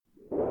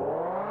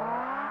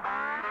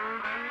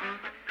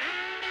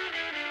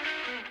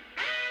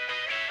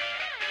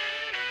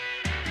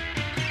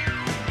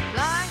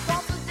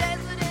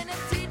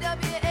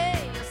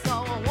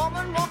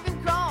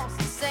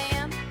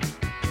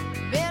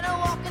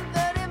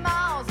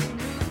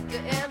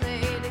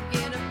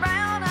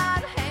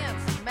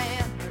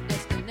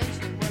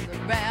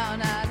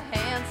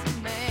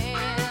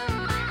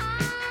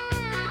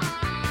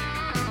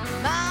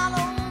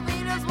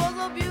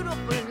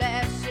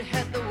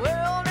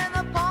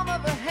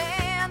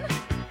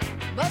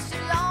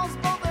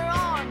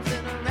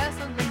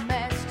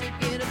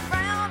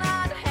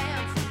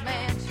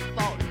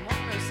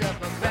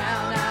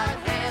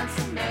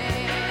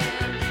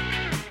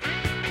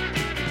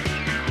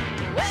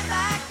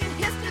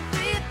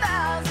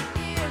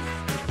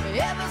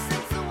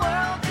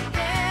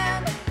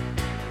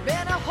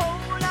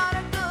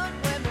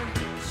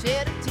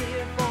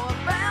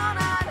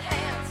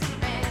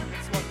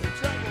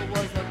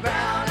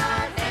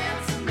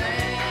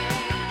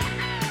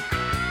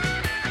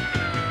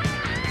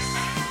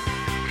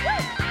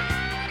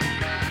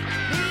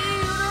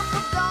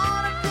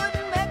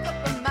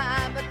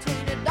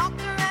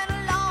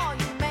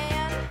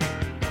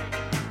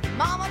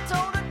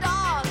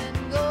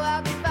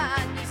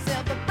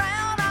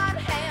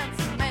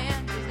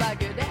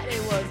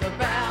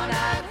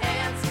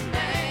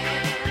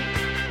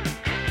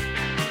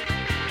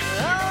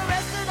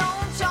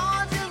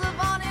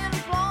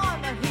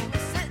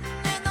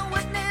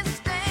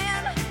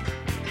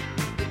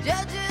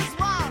Judge's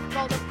wife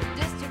called up the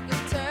district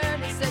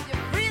attorney, said you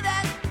free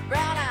that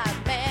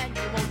brown-eyed man.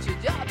 You want your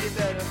job, you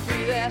better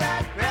free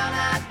that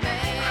brown-eyed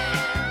man.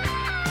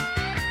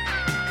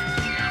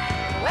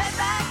 Way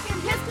back in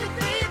history,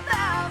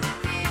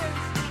 3,000 years,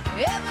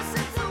 ever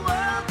since the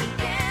world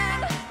began,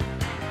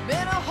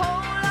 been a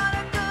whole lot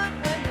of good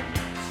women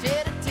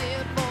shed a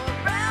tear for a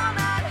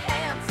brown-eyed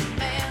handsome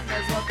man.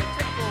 That's what the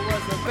triple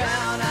was, a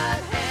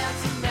brown-eyed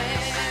handsome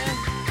man.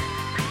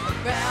 A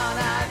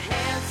brown-eyed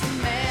handsome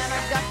man. I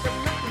got to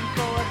looking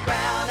for a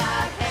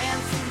brown-eyed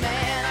handsome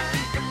man. I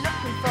keep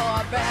looking for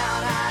a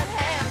brown-eyed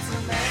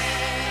handsome man.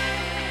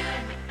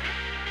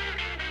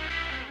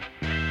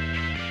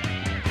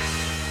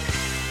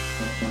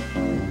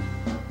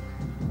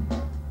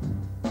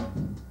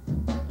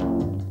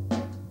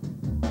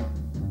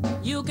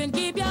 You can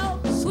keep your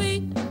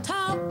sweet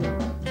talk,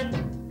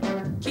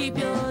 keep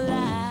your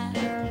lie,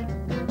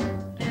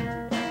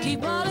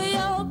 keep all of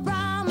your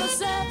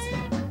promises,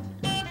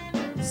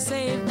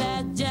 save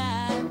that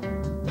jive.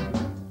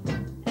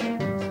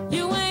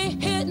 You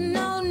ain't hitting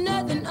on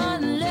nothing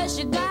unless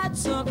you got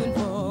something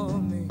for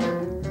me.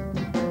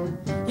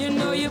 You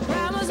know you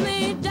promised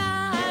me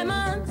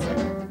diamonds,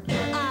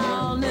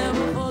 I'll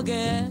never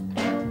forget.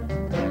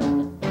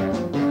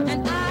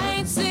 And I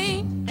ain't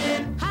seen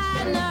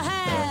hide nor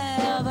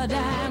half a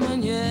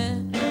diamond yet.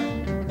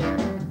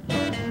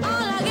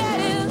 All I get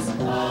is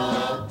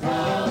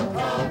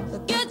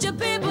get your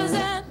papers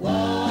and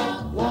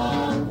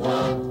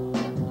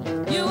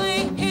you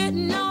ain't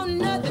hitting on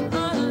nothing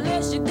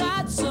unless you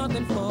got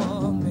something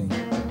for me.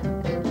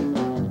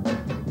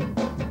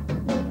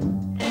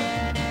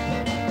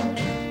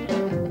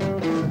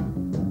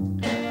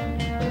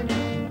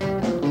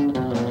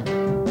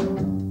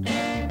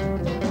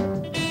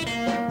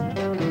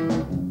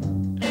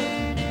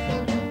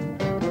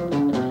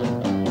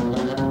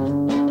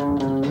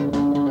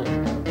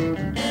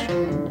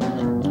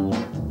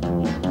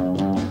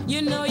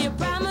 You know you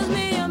promised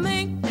me a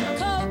mink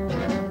coat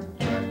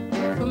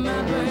for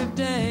my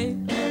birthday.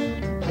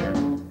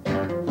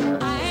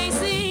 I ain't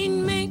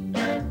seen mink,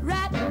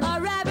 rat,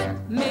 or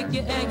rabbit make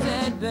your eggs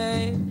at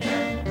bay.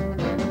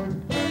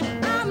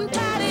 I'm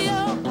tired of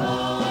your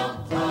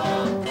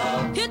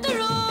hit the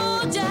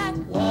road, Jack.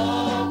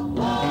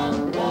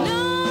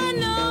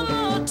 No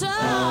more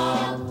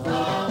talk.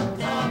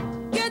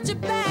 Get your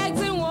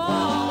bags and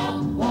walk.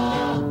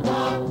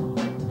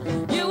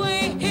 You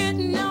ain't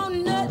hitting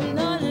on nothing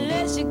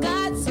unless you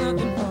got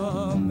something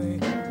for me.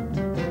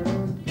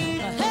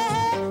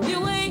 Hey,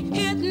 you ain't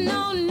hitting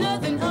on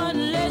nothing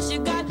unless you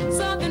got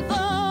something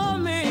for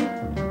me.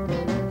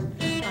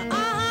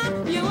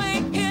 You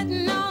ain't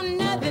hitting on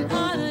nothing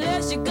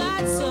unless you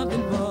got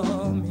something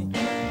for me.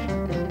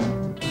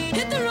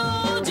 Hit the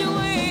road, you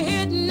ain't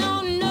hitting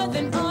on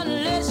nothing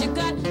unless you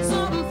got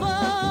something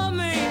for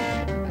me.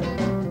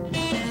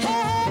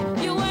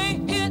 Hey, you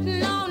ain't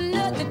hitting on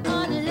nothing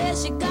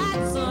unless you got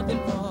something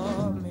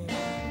for me.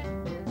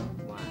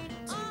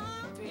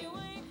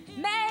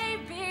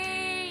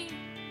 Maybe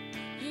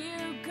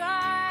you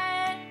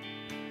got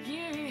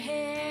your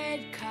head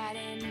caught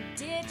in a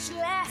ditch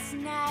last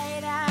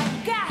night. I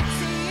got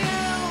to you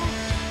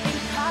in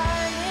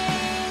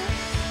parting.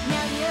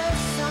 Now you're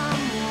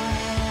someone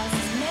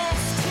else's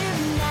mess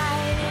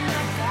tonight, and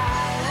I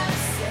got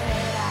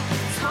upset. I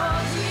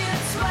told you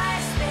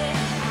twice that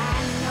I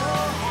know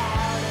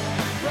how to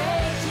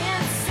break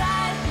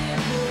inside the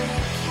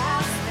brick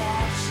house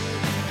that you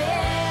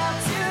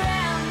built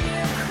around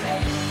your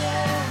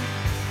cranium.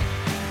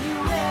 You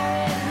wear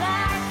it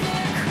like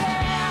a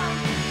crown.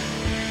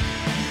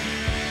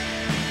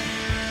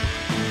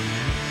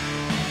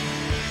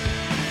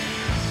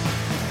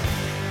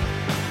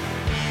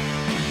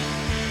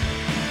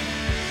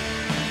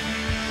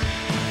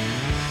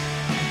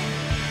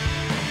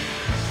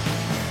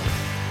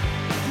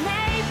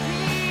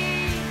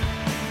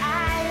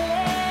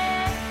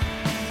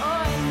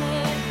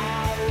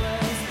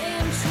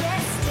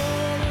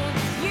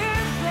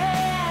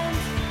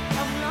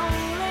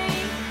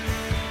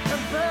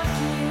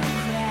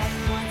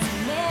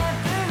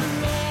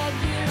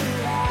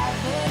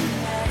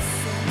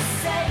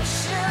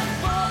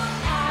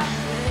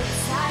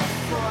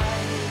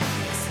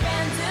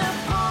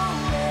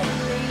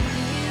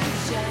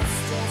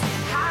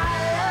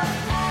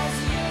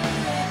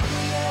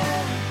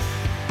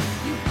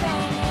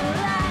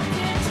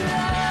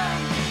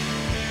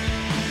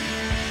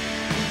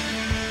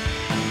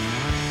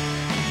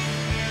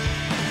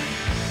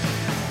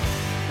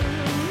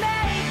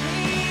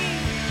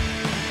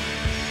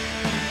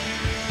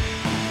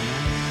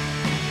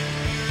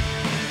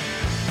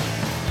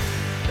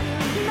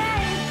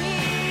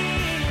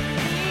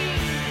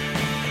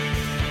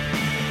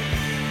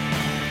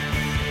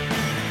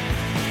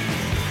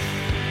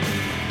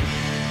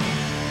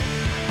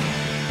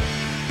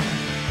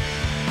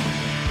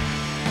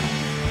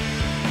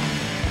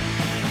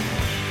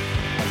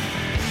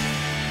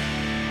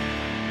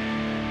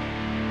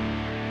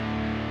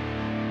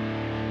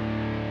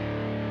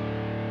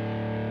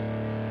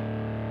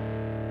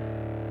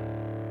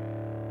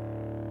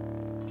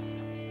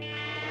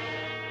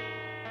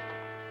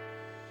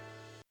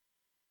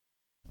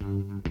 They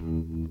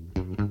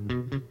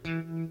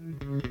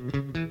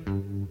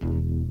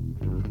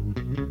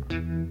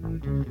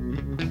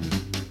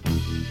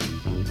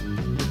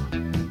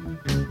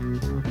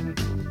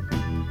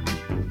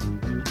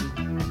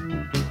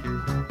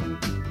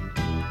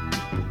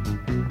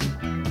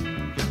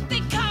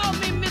call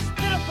me Miss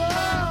Pitiful.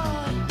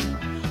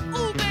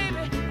 Ooh,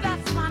 baby,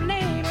 that's my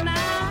name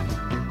now.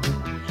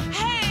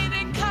 Hey,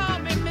 they call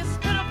me Miss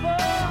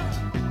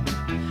Pitiful.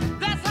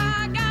 That's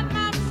how I got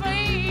my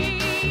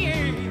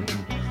fame.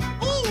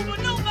 Ooh,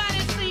 but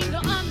nobody's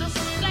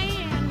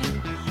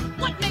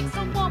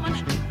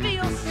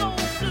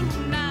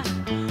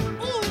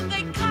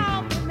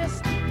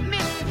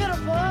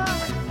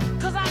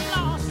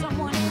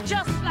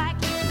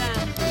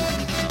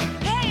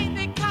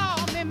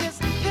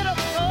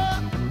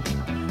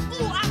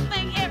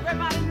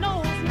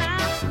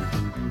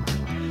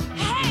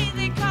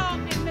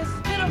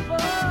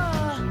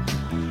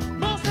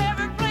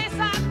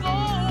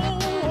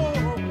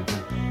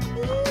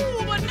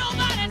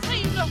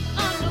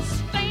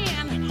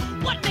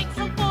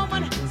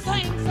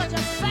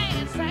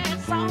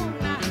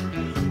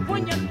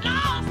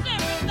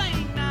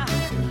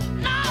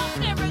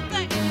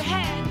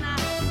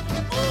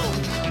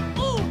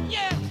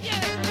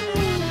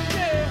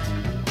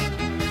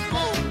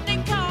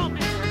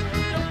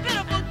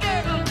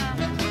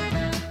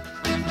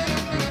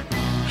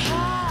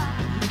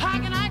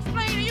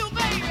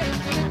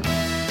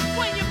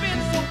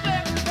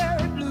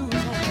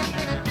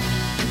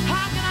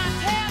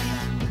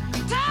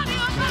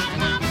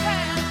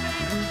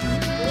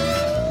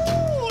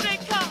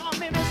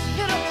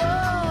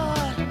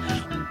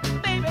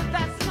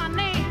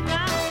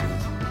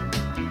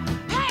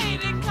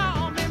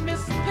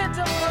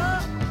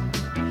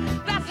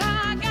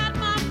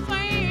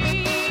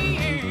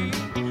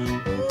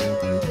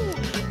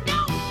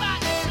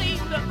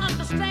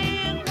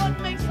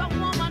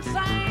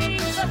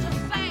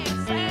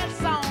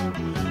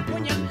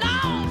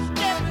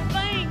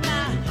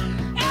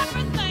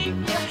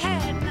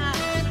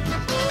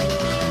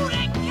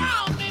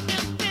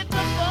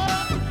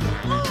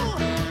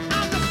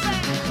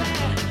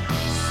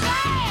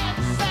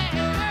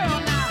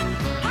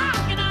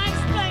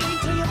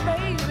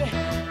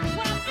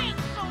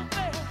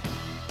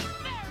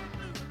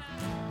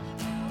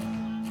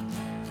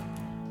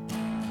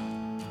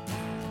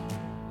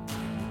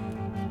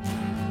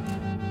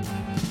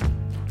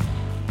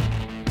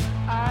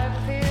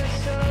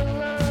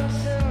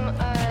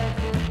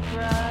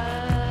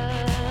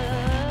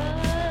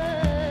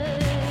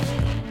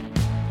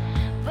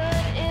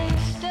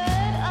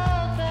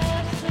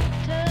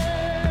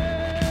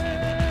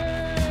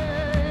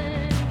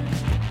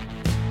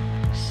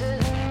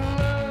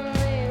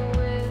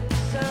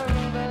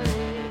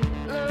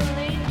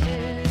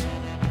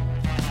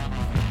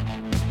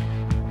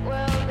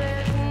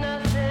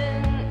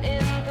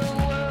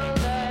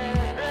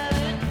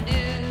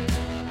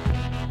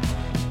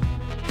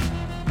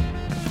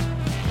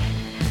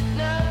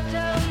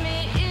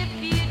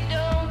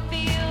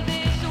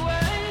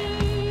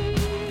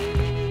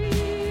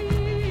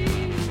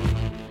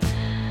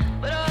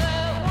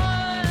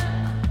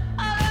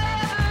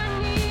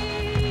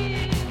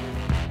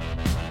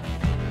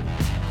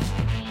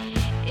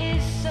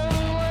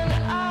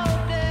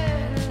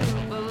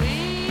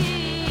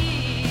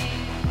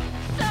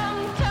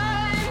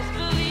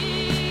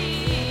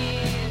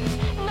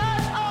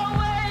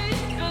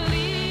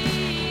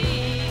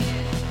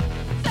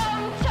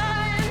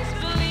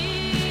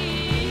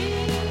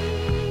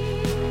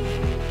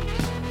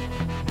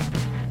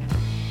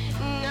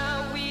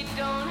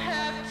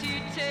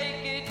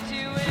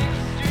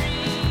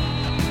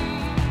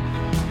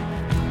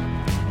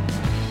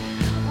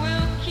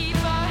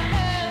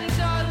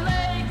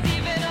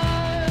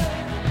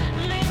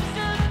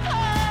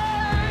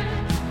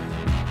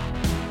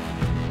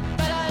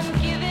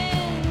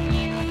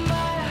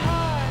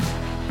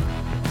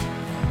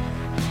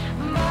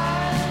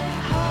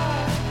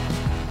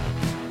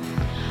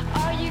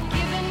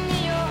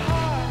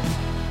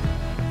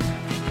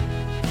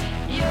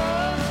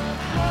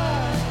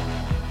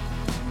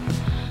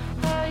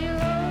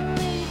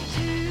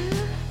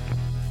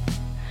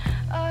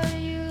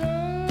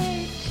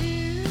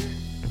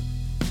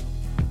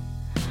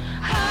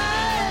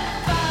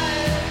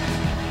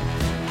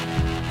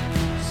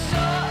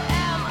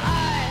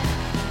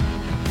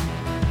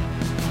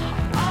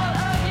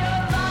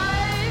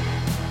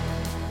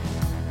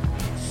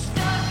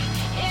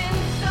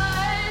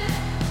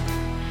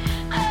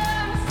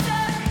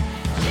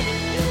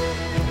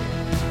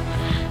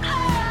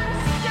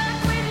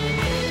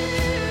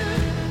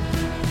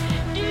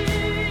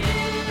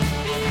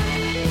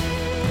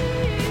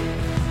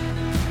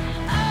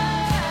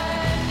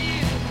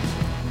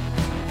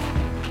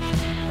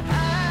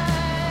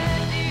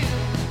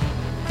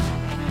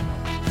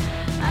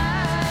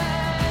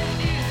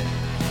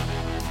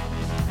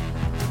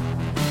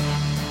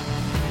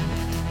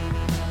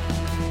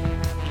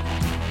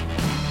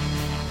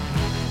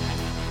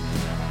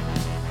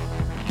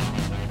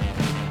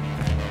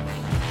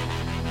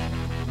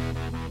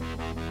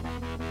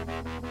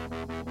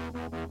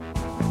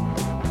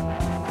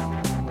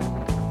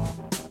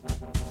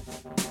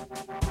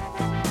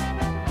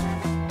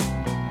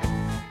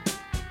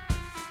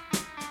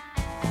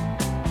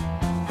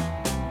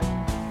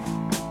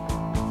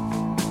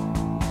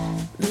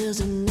There's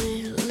a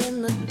nail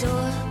in the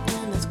door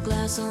and there's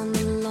glass on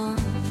the lawn,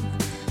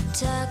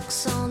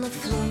 tacks on the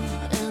floor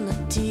and the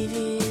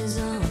TV is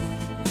on.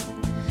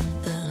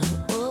 And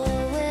I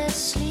always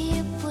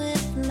sleep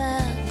with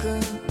my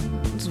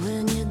guns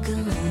when you're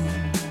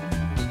gone.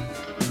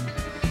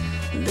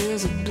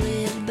 There's a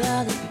blade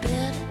by the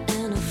bed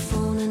and a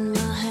phone in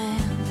my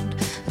hand,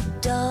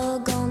 a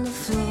dog on the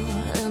floor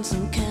and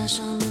some cash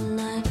on the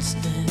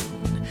nightstand.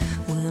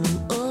 When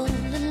I'm all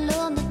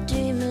alone, the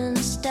dreaming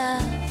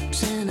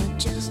stops and I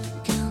just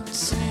can't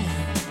say.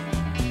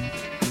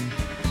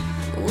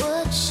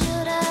 What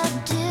should I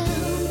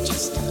do?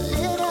 Just a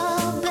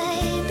little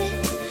baby.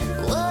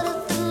 What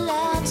if the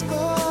lights go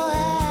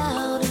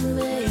out and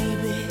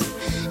maybe,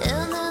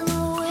 and then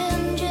the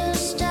wind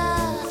just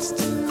starts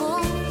to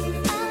moan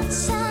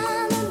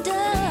outside the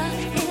door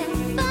and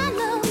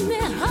follow me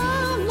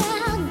home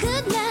now.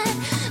 Good night,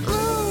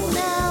 moon.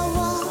 I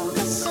want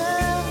the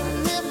sun.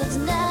 If it's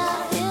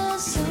not here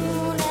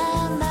soon,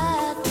 I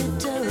might be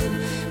done.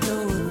 No,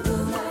 it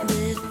won't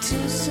be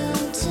too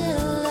soon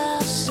till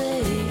I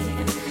say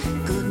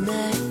good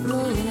night,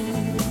 moon.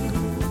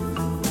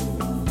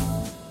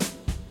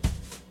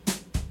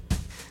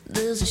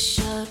 There's a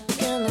shark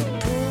in the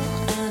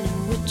pool and a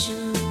witch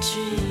in the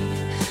tree,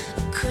 a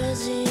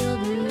crazy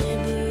old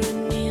neighbor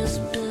and he's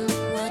been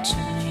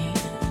watching me.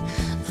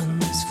 And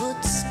there's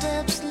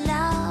footsteps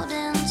loud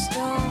and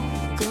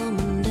strong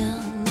coming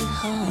down the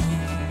hall.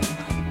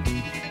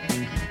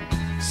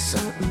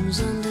 Something's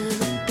under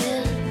the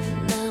bed,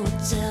 now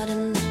it's out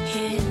in the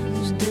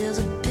hedge. There's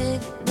a big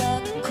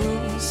black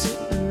hole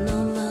sitting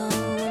on my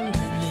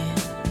window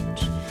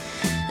ledge,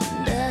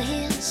 and I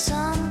hear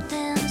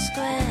something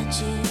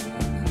scratching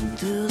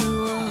through the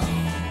wall.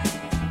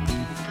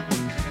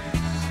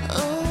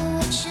 Oh,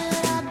 what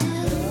should I do?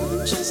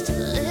 Just a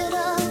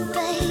little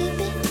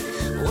baby.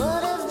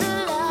 What if the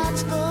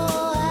lights go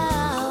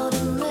out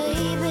and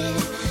maybe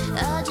I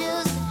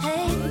just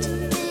hate to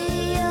be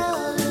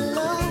all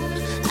alone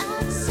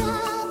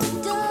outside the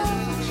door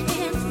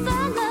and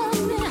follow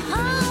me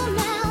home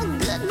now.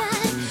 Good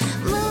night,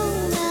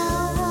 moon. I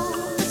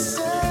want the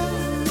sun.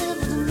 If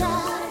it's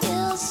not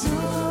here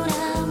soon,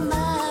 I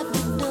might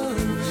be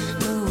done.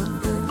 No, it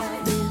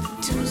won't be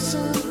too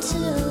soon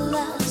till I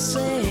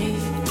say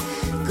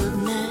good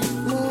night,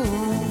 moon.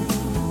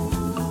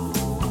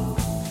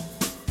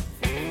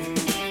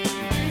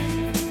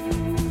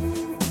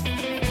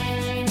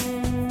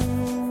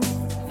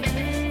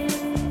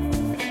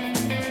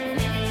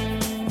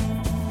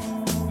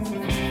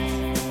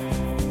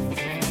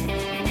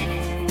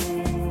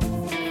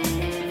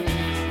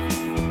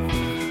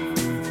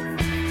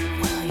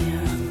 Well,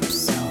 you're up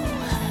so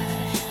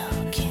high, how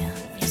can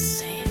you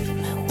save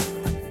me when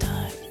the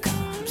dark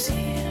comes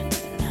here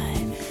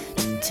tonight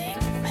to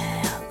take me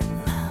out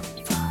my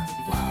front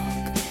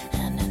walk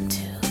and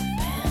into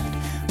bed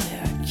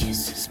where it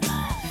kisses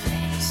my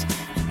face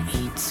and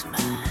eats my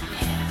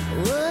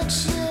head? What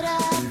should I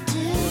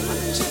do?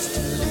 Just a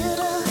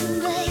little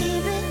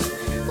baby.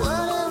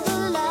 What if the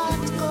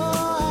lights go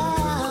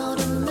out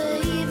and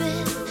maybe,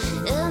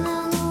 and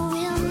then the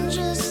wind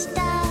just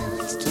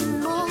starts to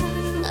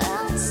moan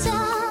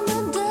outside the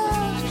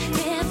door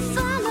and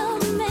follow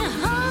me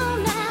home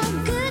now.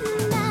 Good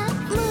night,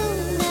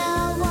 moon. I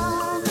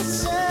want the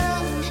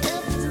sun.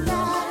 If it's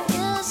not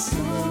here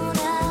soon,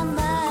 I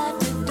might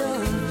be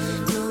done.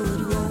 No,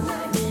 it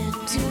won't be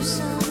too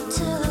soon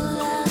till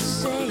I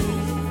say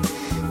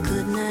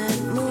good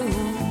night, moon.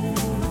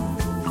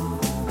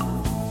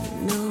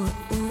 No,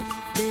 it won't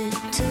be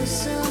too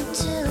soon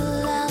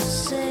till I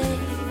say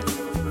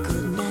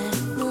good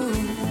night,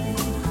 moon.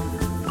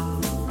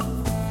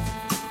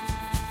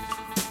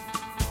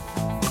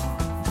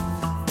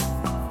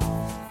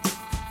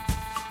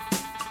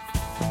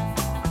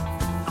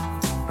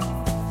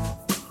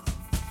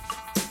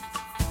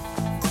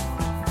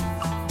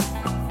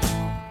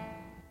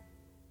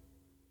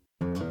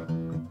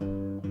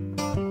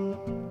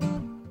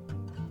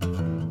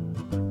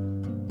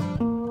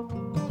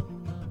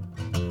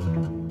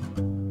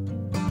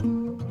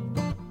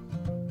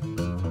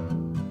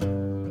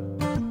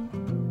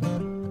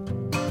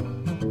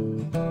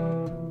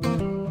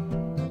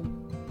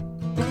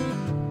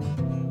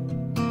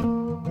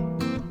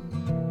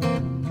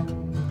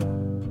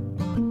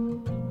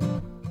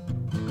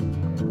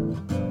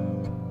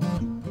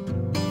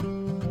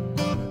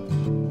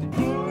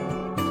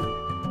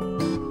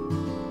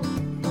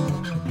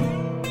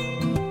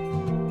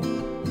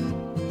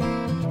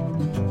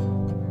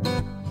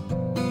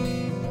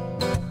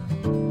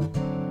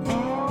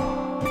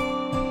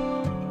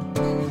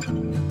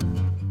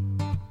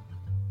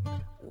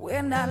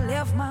 When I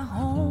left my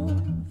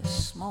home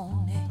this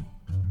morning,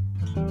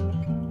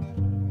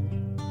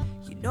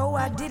 you know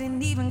I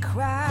didn't even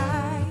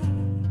cry.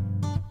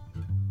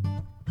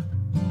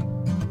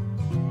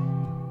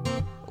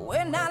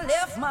 When I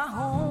left my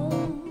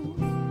home,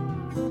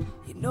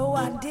 you know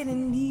I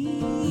didn't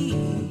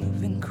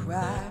even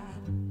cry.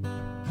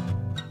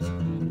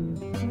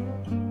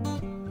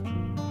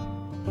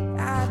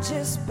 I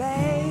just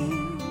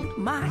banged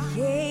my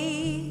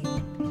head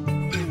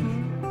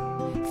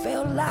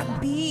felt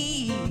like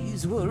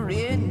bees were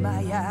in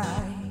my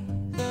eyes.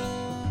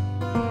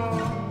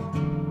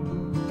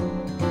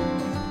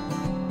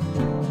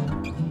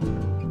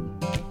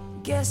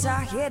 Guess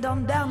I head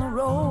on down the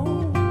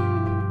road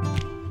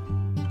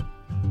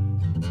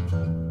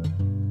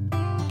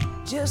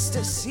just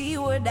to see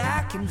what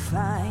I can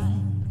find.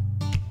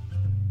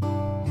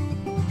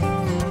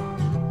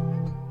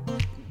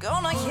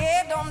 Gonna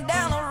head on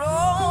down the road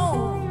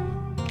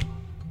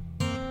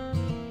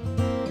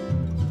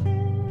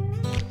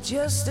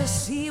just to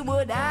see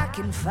what I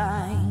can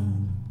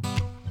find.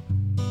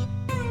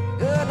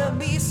 Gotta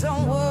be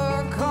some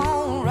work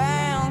on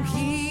round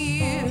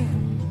here.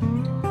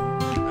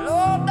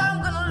 Lord,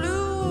 I'm gonna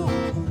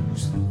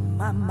lose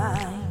my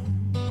mind.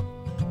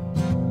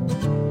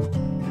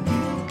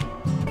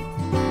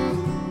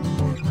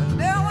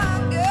 Now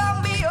I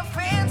got me a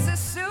fancy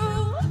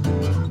suit,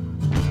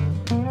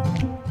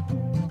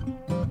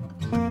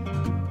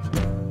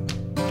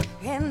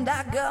 and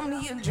I got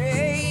me a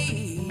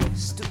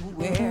dress to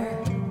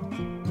wear.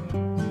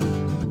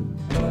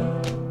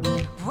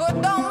 Put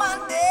on my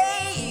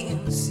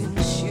dancing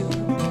shoes,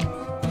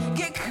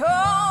 get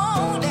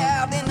cold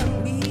out in the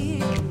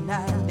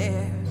midnight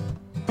air.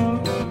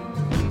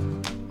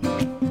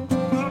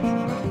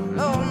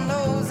 Lord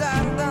knows I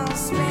done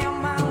spent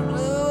my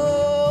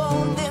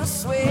blood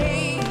this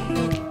way,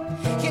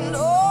 and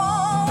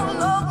all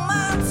of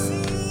my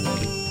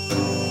tears.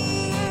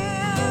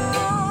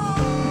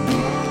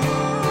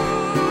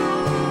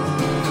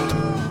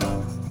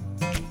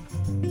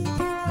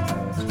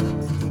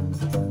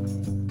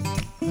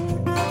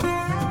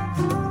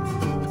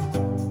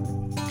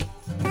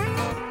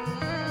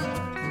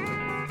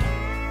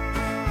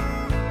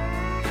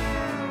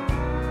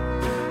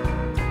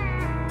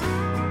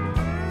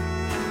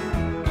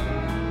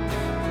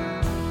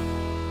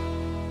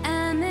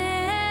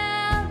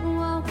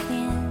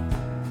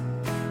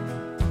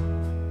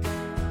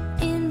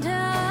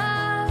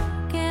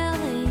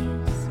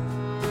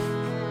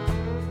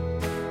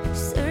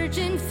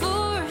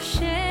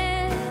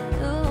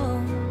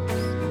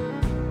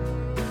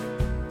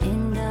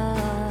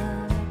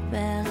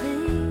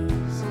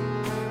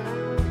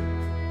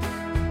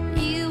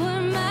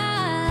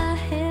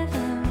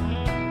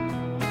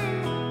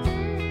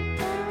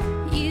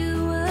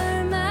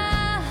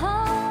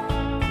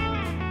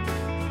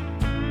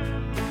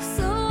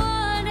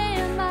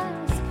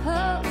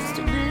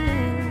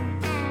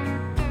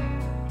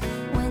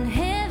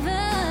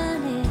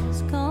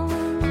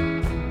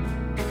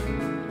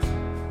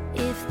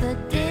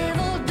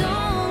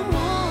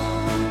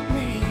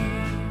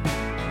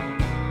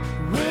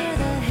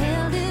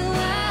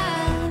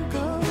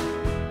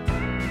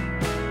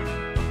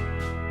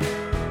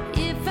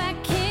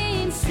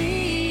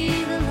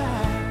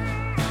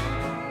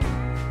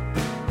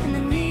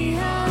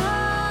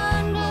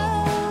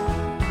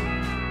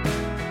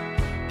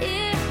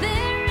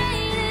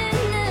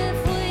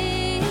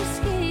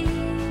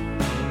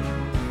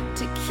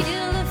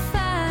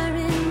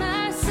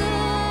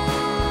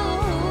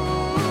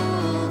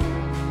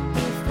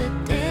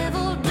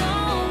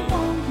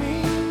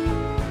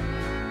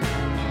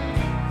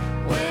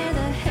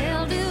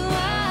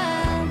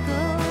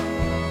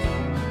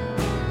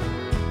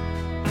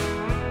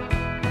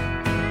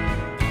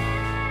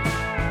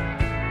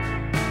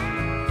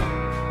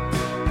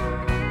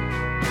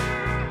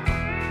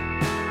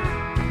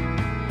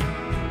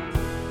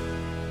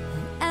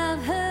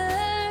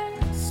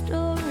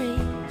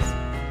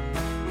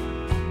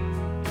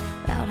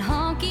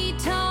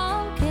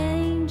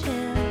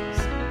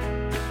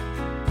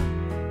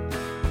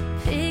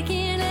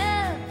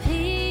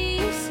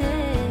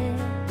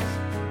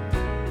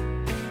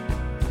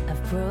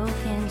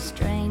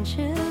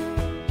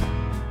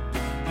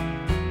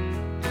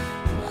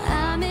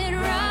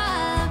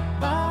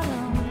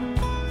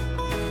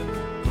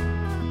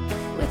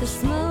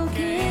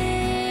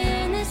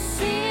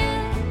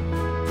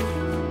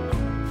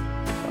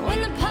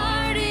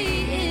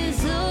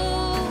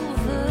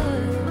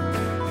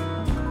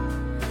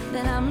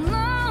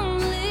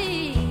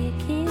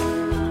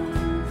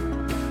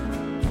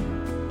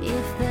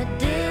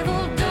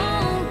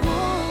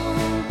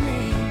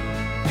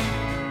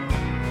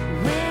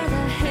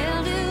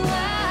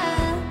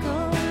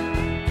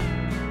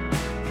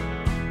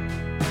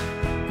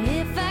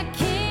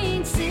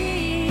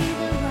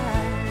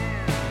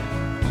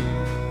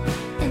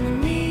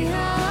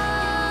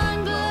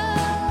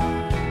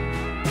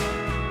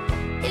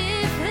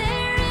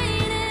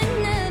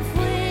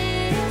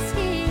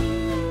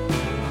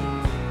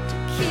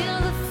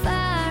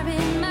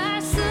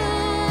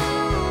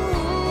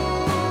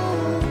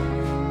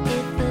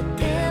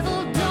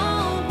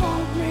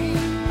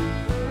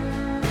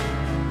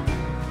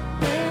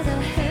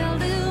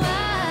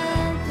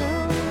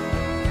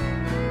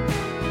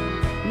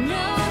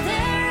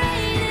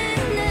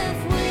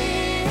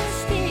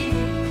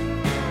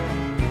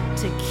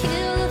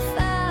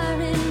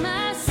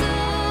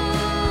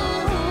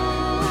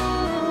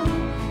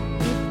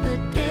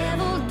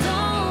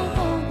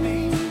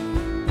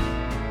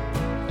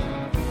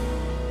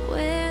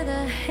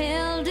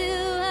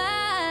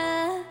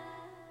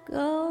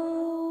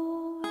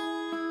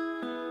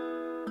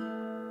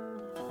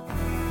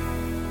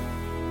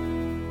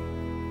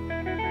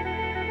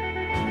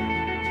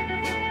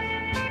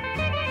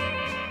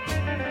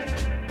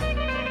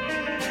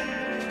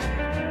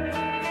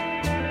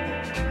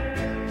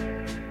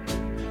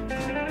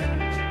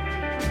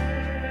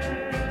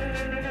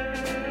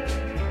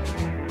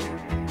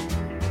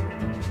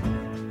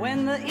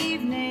 when the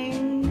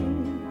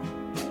evening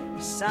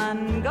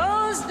sun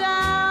goes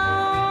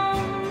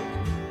down,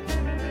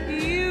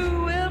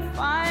 you will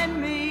find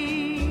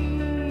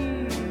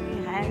me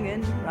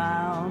hanging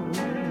around.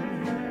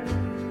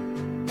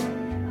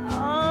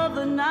 Oh,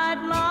 the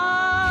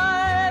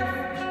nightlife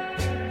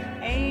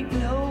ain't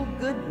no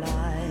good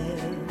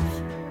life,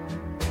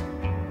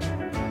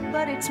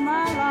 but it's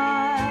my life.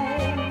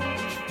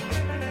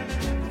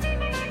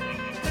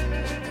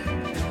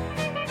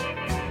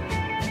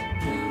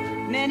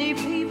 Many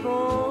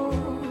people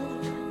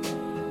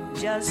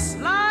just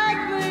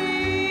like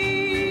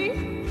me,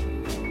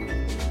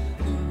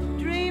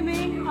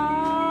 dreaming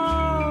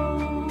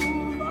of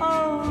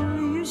all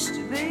used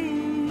to be.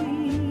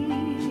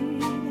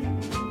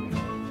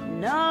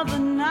 Now the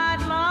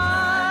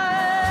nightlife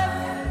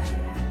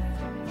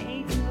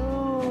ain't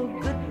no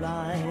good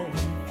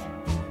life,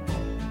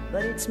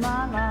 but it's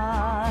my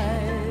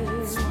life.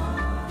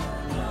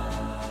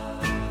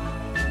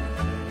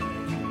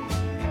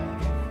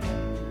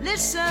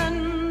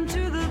 Listen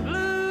to the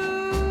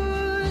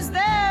blues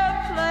they're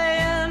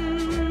playing.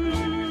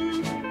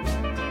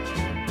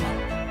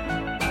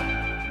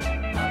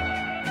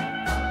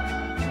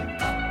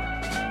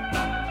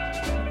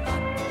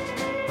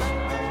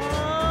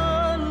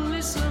 Oh,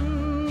 listen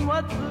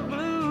what the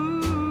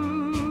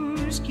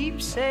blues keep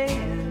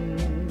saying.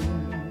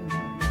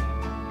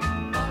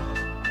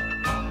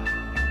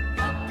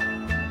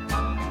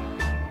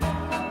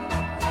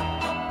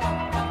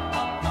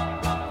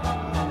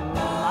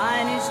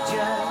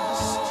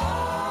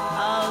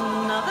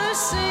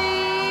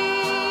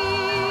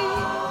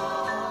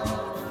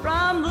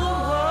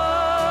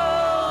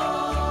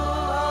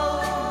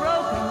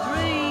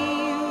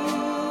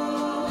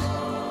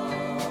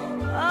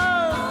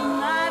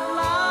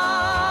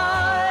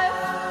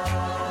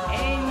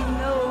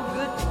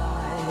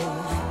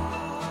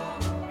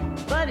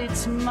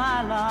 It's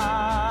my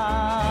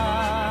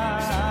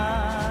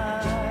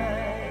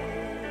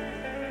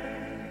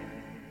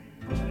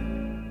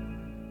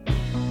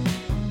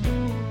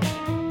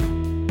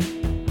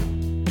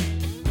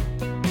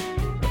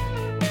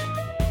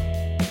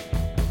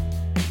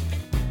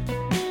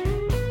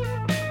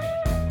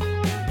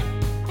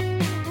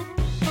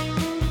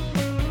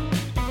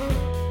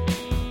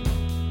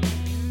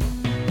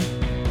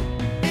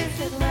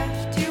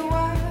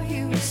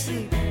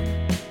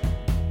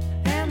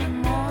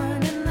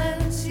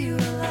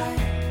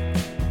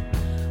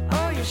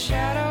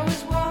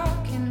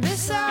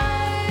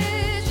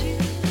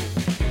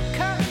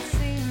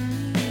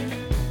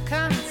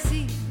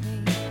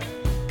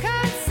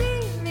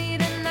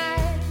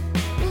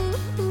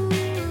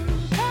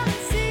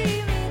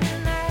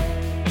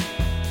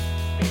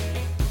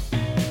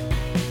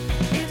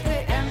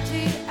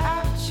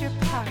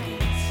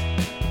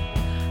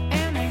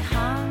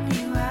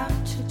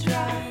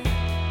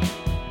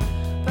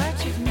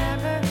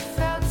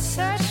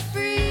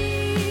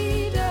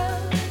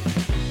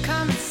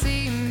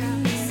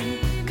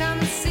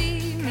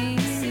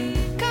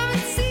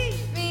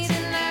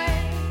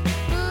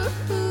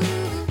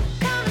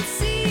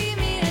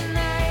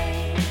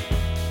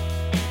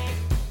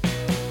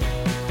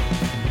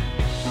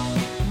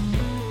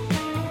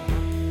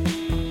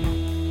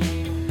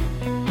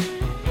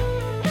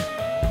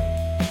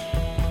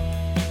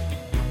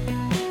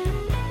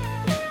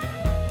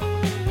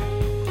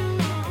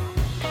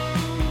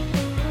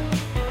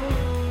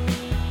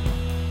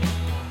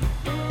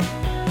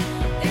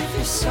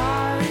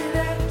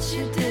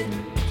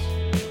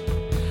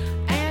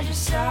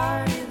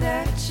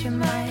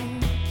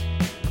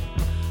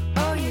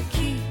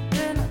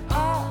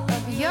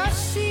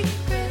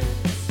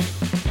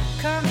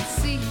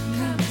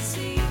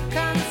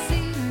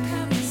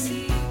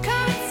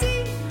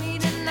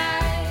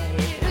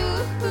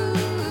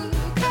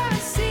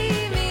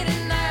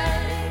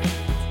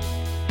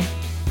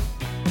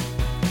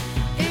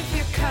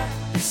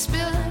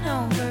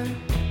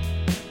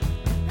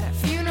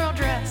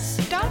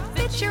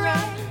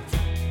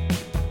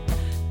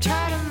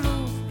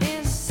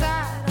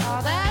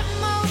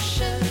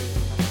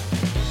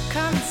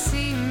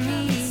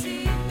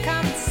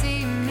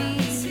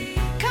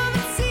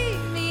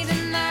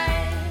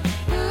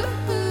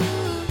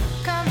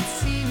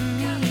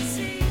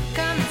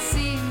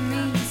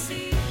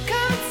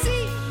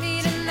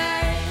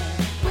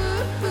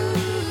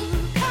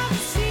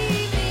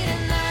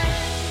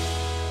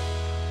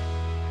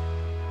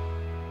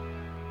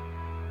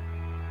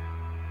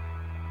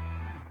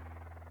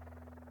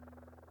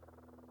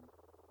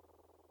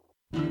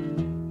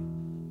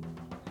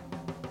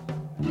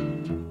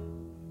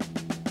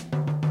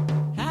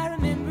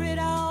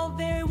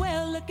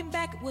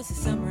was the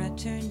summer I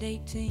turned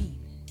 18.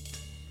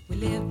 We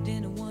lived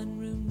in a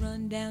one-room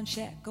run-down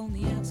shack on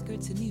the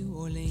outskirts of New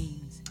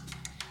Orleans.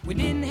 We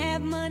didn't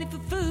have money for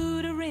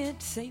food or rent,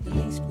 to say the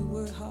least we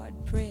were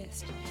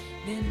hard-pressed.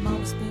 Then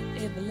Mama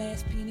spent every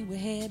last penny we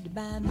had to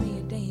buy me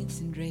a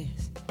dancing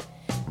dress.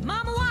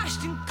 Mama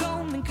washed and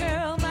combed and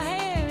curled my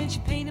hair, and she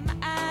painted my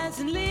eyes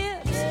and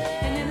lips.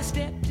 And then I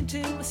stepped into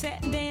my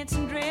satin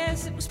dancing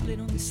dress. It was split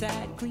on the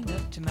side, cleaned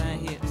up to my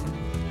hips.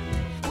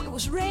 Well, it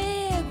was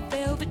red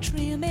velvet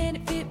trim and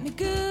it fit me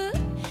good.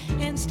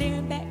 And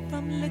staring back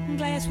from the looking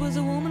glass was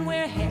a woman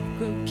where a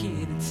half-grown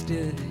kid had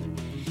stood.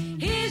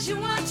 Here's your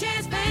one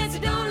chance, fancy,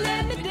 don't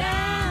let me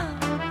down.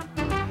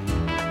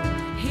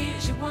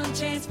 Here's your one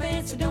chance,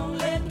 fancy, don't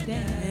let me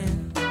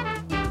down.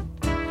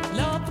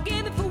 Lord,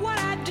 forgive me for what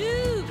I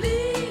do,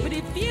 please. But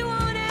if you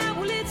want out,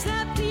 well, it's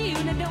up to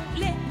you. Now don't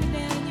let me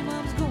down, your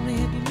mom's gonna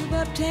help you move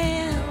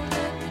uptown. Don't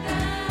let me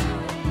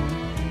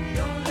down,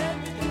 don't let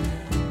me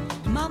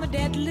down. Mama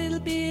dabbed a little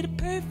bit of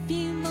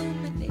perfume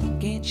on my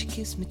neck and she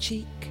kissed my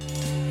cheek.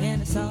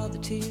 And I saw the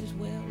tears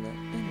well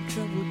up in her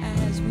troubled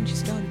eyes when she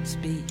started to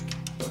speak.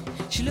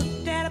 She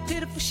looked at a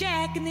pitiful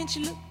shack and then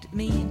she looked at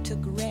me and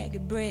took a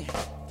ragged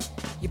breath.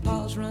 Your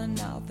paws run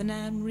off and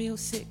I'm real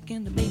sick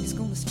and the baby's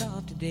gonna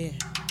starve to death.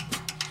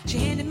 She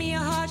handed me a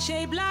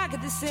heart-shaped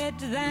locket that said,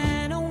 to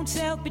thine own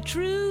self be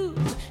true.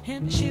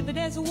 And I shivered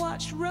as I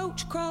watched a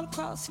roach crawl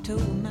across the toe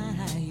of my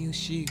high-heel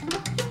shoe.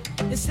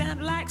 It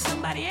sounded like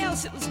somebody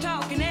else that was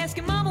talking,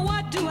 asking, Mama,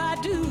 what do I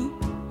do?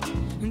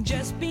 And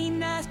just be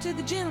nice to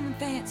the gentleman,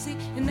 fancy,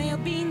 and they'll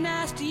be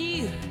nice to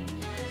you.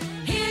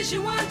 Here's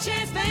your one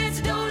chance,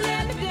 fancy, don't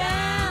let me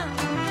down.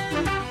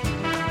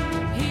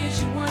 Here's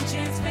your one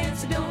chance,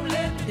 fancy, don't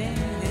let me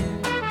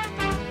down.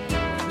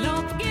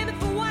 Lord, forgive me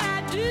for what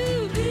I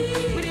do,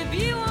 but if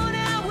you want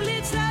out, well,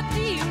 it's up to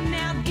you.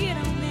 Now get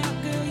on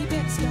out, girl, you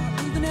better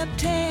start moving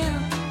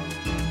uptown.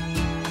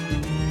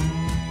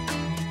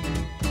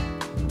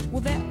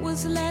 Well, that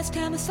was the last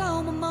time I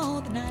saw my ma,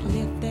 the night I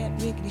left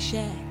that rickety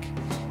shack.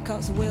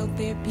 Cause the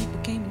welfare people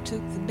came and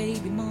took the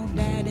baby, mom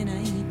died and I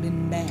ain't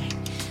been back.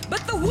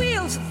 But the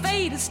wheels of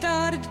fate had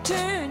started to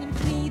turn, and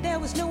for me there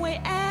was no way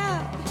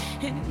out.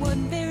 And it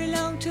wasn't very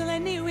long till I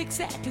knew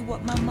exactly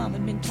what my mom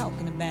had been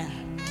talking about.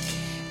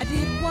 I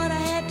did what I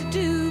had to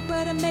do,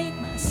 but I made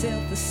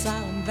myself a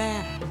solemn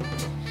vow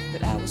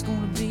that I was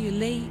gonna be a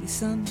lady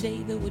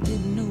someday, though I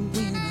didn't know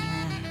when or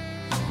how.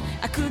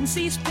 I couldn't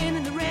see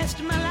spending the rest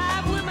of my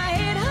life with my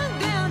head hung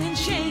down in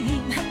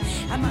shame.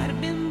 I might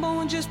have been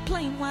born just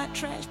plain white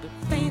trash, but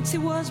fancy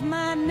was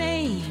my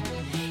name.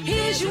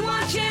 Here's your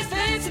one chance,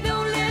 fancy,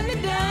 don't let me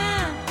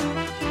down.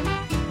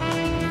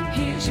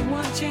 Here's your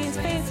one chance,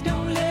 fancy,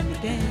 don't let me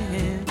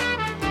down.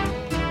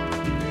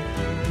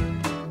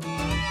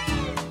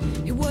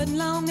 It wasn't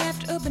long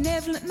after a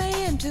benevolent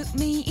man took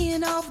me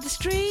in off the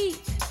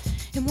street.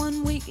 And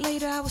 1 week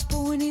later I was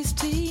pouring his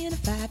tea in a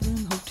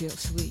 5-room hotel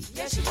suite.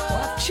 Yes, you were.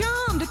 Well, I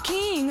charmed a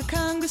king, a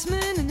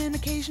congressman, and an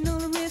occasional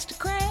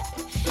aristocrat.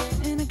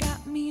 And I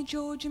got me a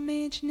Georgia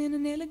mansion in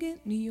an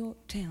elegant New York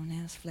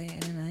townhouse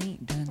flat. And I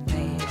ain't done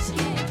bad.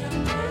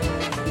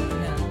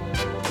 No.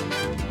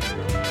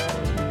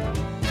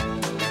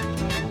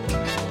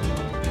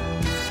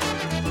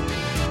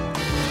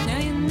 Now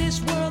in this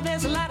world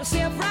there's a lot of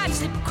self-righteous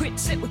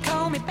hypocrites that would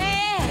call me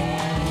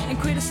bad and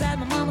criticize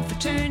my mama for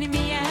turning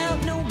me out,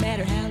 no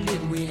matter how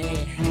little we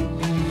had.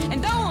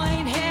 And though I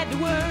ain't had to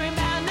worry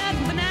about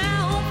nothing for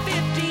now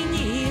 15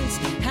 years,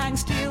 I can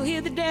still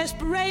hear the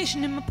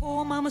desperation in my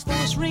poor mama's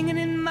voice ringing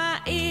in my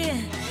ear.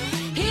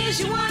 Here's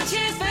your one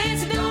chance,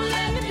 fancy, don't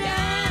let me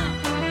down.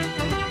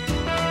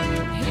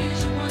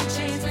 Here's your one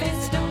chance,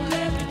 fancy, don't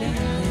let me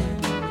down.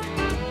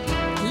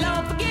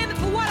 Lord, forgive me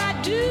for what I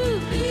do,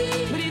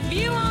 but if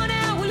you want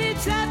out, well,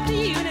 it's up to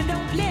you. Now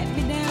don't let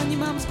me down, your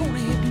mama's gonna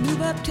help you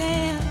move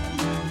uptown.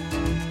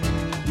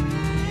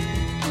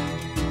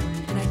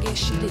 And I guess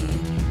she did.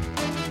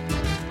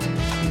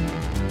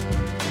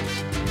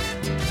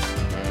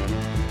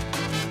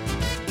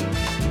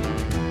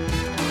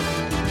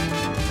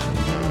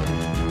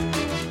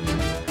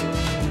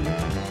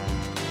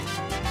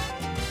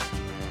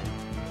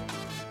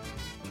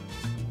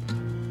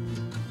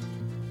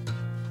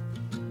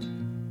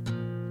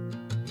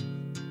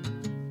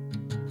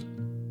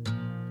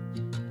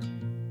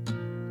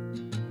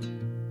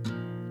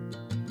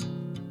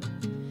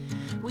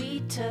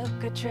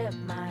 Took a trip,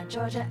 my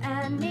Georgia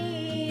and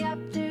me, up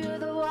through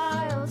the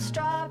wild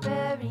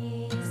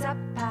strawberries, up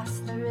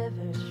past the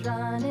rivers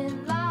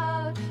running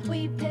loud.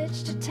 We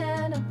pitched a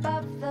tent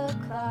above the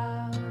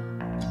clouds.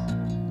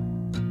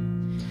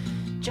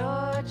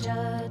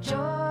 Georgia,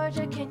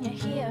 Georgia, can you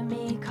hear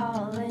me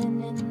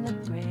calling in the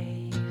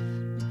grave?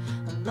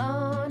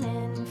 Alone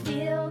in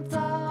fields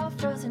of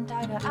frozen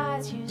tiger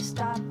eyes, you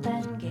stop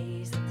and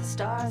gaze at the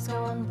stars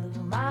going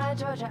blue. My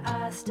Georgia,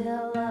 I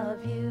still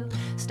love you.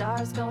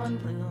 Stars going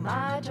blue,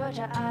 my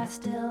Georgia, I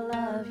still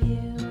love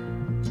you.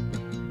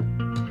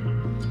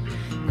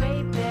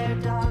 Great bear,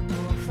 dog,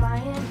 bull,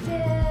 flying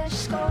fish,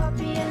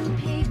 scorpion,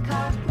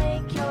 peacock,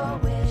 make your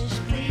wish.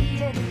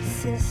 Pleiades,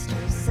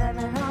 sisters,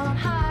 7 on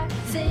high,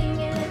 singing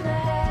in the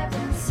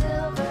heavens,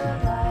 silver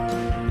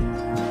light.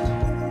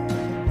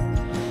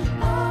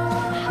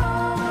 Oh,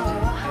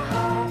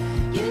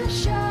 you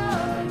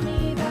showed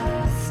me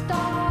the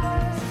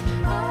stars.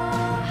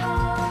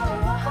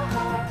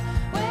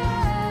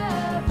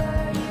 Wherever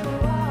you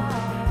are.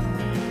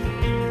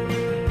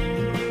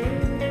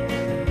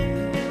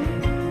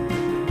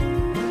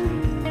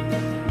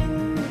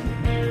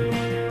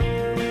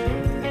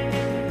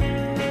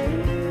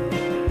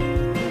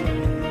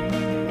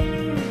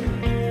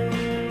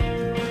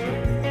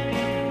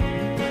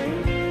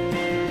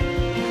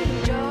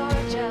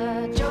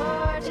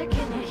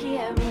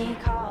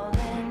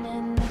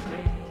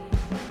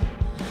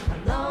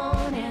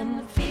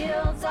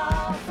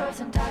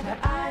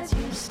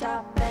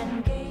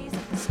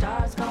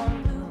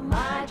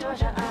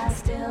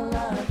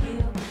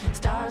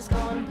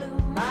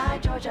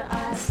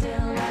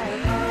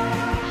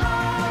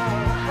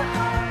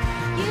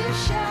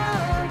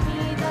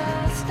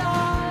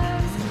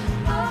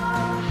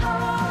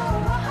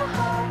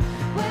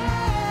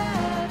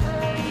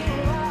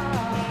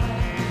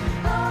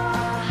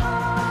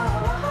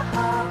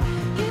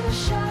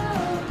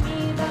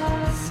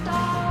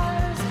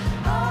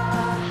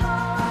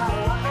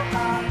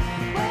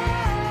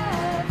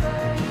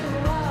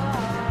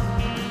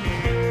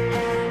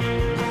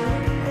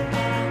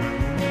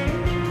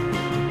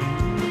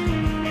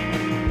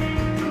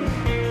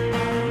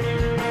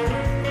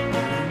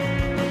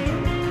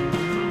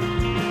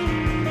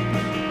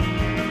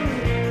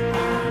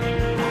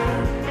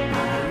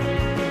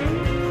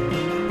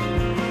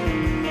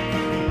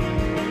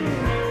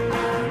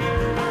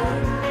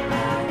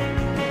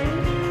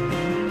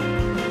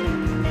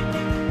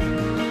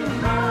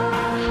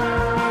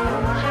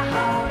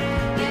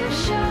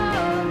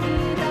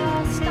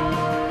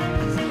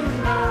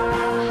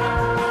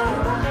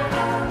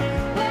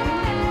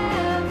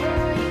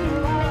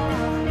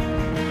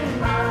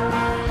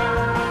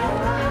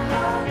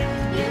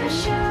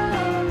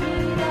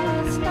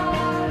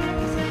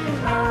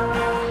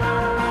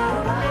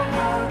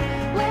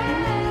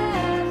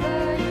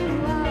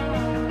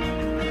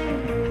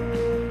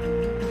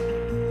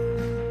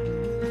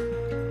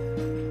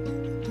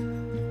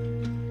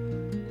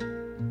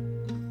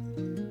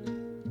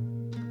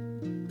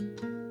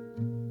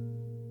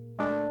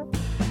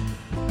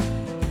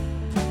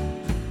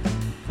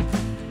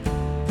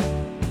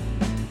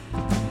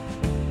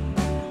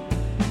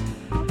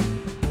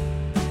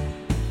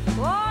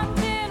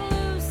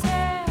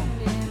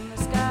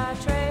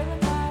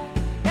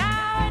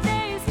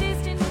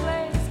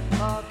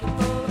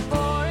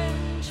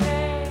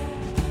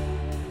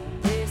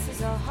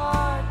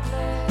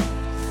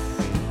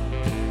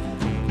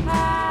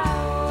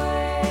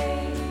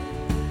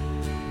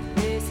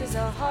 is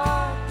a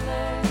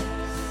heartless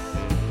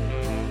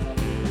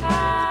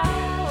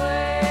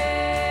highway.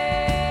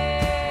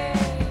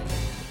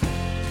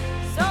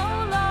 So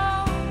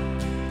long,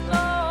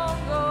 long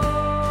ago.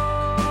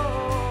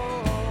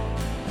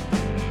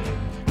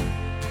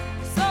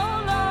 So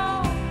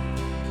long,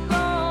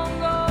 long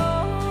ago.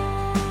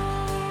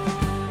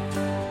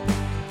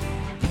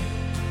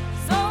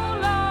 So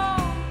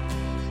long,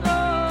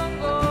 long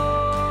ago.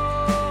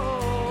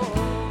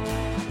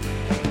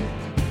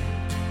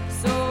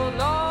 So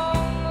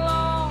long,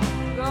 long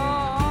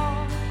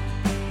gone.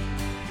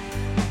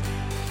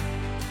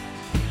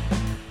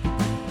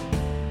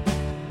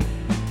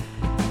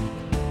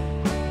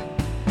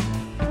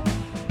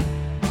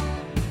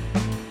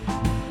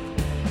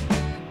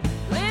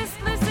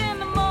 Listless in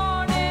the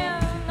morning,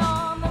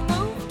 on the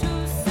move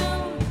too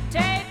soon.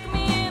 Take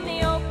me in the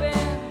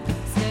open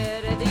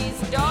instead of these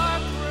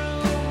dark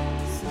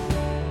rooms.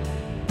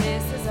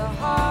 This is a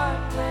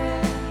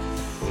heartless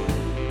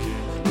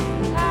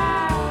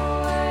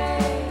highway.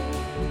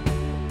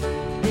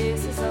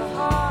 This is a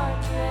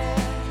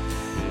heartless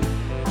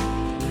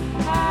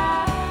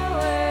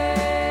highway.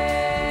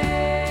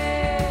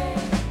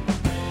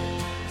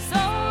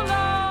 So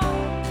long,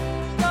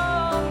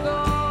 long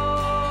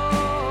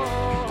gone.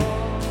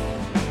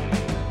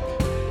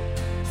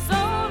 So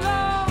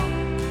long,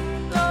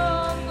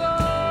 long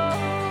gone.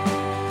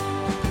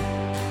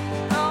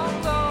 Long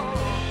gone.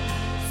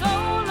 So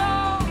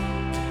long,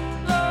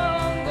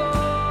 long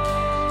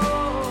gone.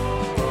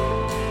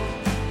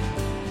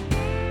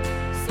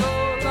 So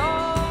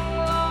long,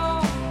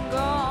 long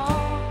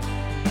gone.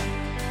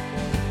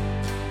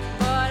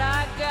 But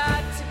I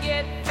got to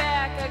get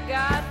back, I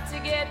got to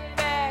get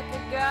back, I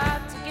got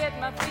to get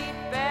my feet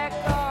back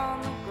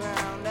on the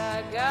ground. I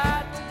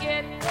got to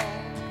get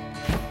back,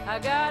 I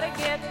gotta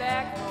get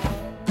back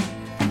home.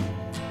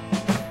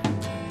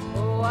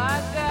 Oh,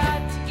 I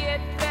got to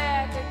get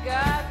back, I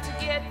got to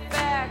get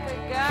back, I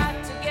got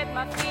to get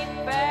my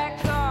feet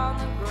back on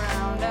the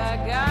ground. I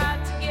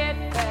got to get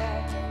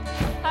back,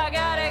 I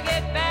gotta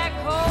get back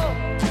home.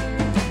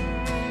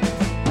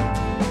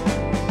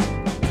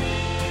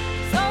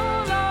 So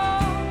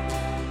long,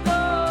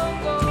 long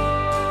ago.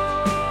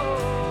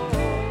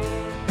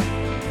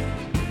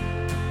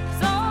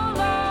 So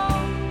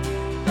long,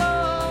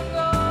 long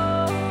ago.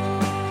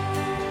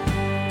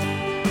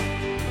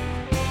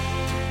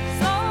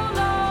 So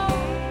long,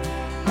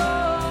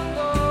 long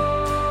ago.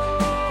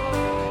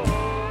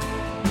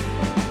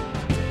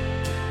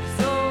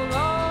 So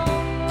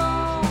long,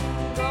 long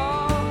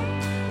gone.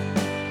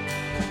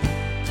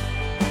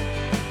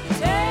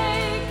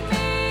 Take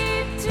me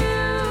to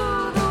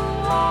the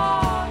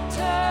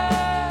water.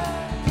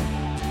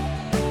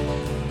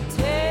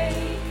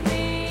 Take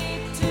me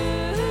to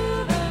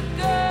the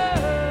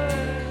girl.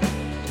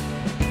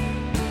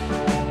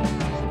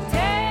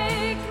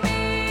 Take me,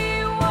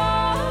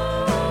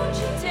 won't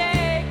you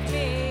take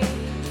me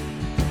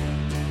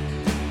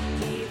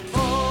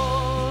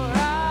before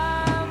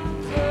I'm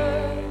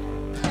good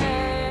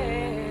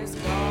as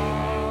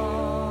gone.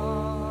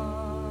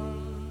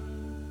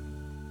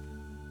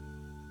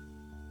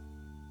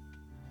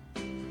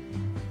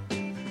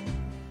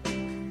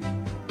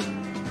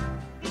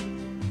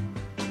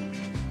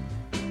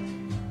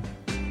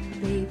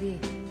 Baby,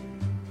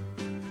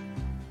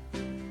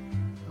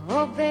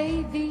 oh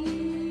baby,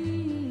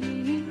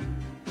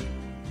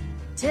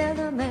 tell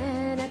the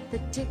man at the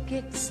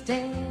ticket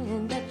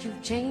stand that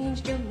you've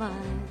changed your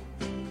mind.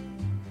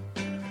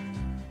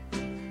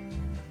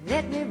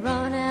 Let me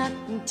run out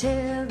and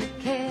tell the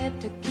cab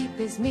to keep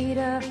his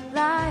meter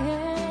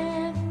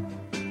flying.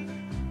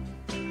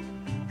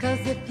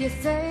 'Cause if you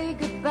say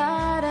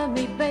goodbye to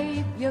me,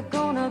 babe, you're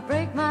gonna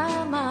break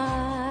my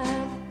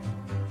mind.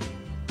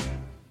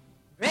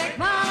 Break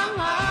my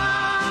mind,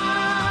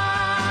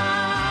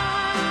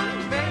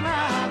 break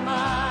my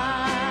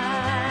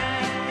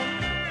mind.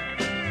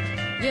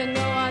 You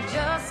know I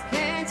just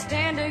can't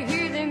stand to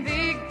hear them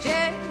big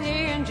jet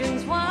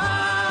engines whine.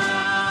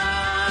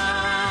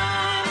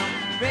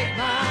 Break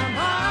my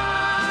mind,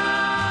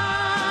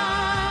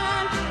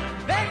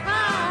 break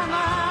my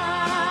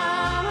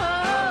mind,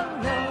 oh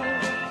no.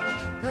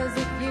 'Cause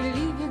if you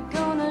leave, you're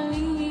gonna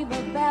leave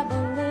a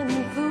babbling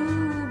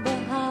fool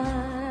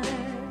behind.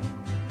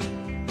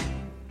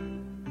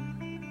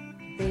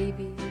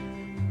 Baby,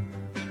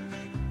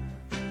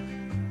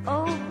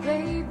 oh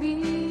baby,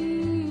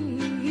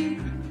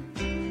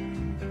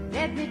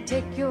 let me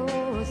take your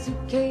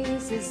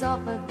suitcases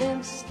off of them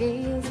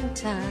scales in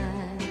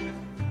time.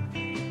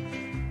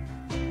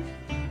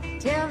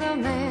 Tell the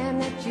man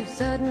that you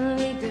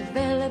suddenly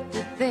developed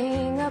a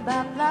thing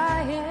about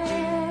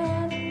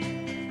flying.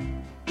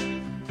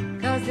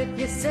 'Cause if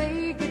you say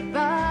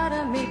goodbye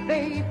to me,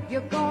 babe,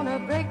 you're gonna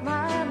break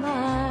my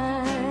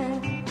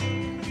mind.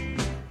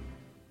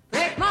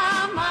 Break my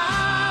mind,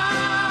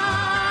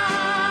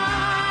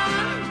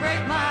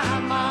 break my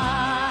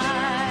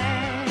mind.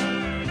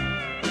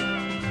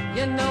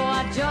 You know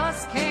I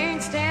just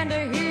can't stand to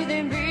hear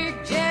them big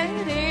jet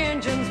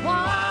engines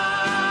whine.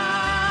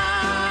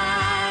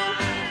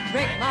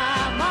 Break my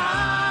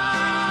mind.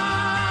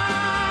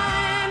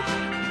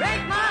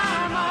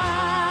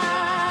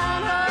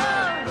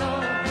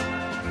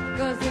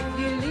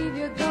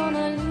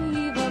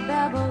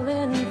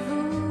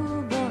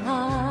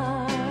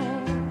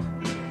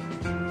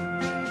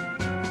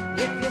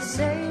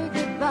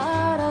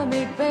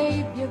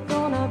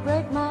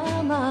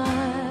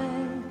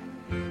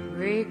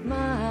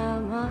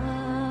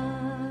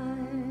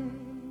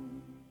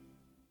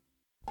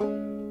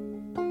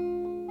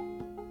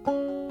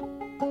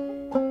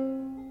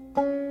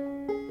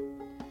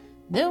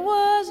 There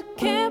was a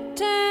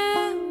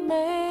Camptown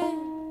man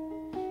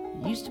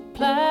used to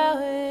plow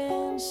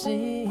and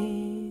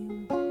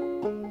sing,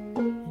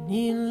 and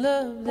he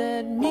loved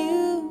that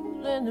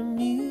mule, and the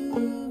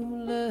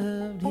mule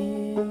loved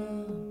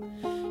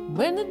him.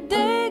 When the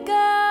day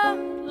got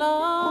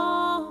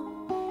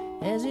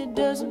long, as it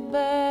does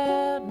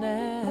about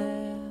now,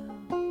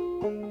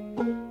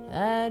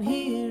 I'd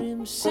hear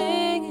him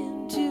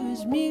singing to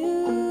his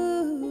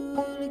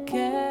muley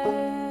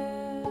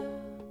cow,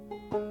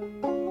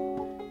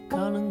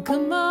 calling,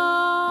 "Come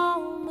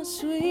on, my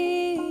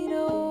sweet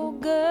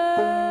old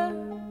girl."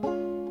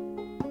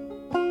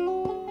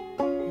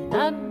 And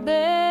I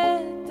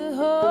bet the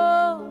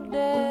whole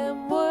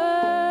damn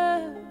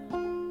world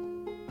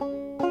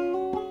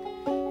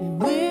that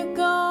we're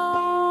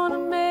gonna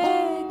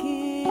make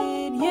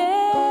it,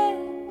 yeah,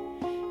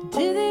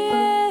 to the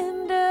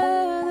end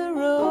of the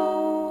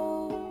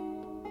road.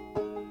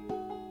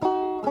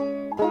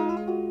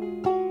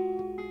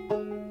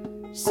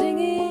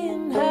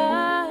 Singing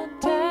high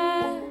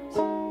times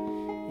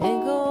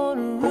ain't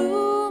gonna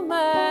rule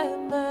my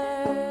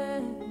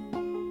mind.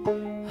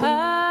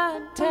 High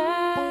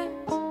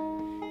times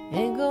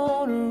ain't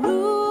gonna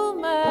rule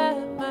my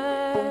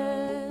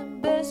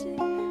mind, Bessie.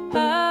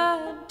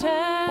 High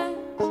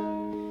times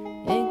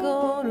ain't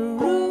gonna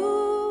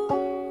rule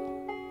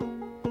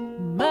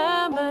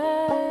my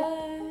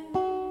mind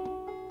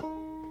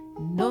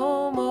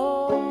no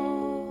more.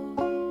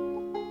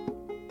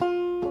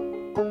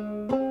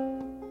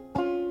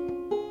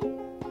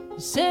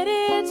 Said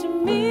it's a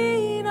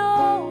mean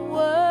old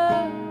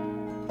world,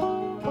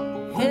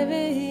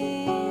 heavy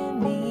in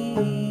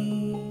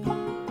me,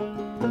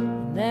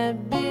 and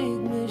that big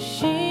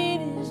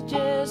machine is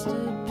just a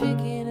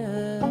picking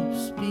up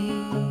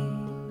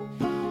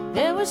speed.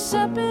 There was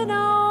supping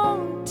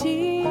on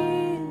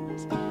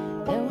tears,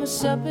 there was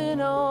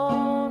supping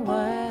on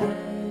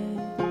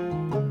wine.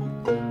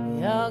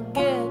 Y'all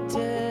get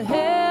to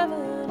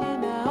heaven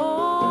in our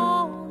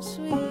own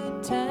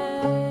sweet time.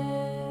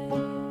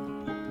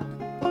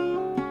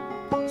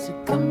 So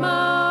come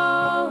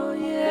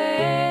on, you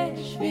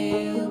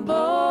Asheville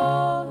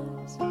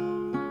boys,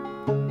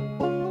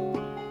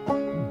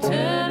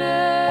 turn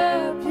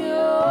up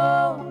your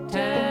old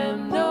time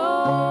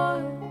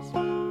noise,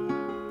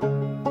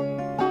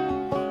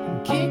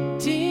 and kick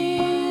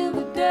till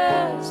the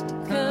dust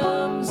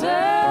comes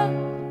up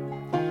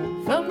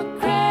from the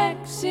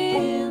cracks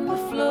in the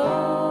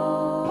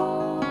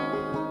floor.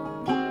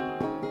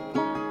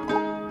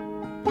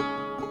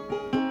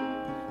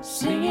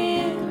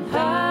 Singing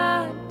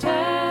high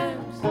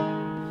times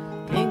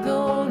ain't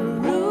gonna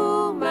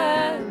rule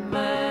my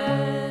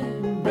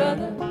mind,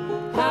 brother.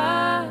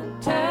 High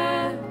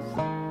times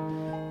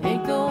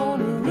ain't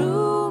gonna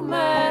rule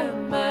my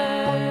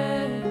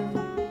mind.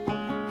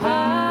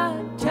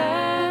 High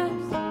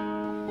times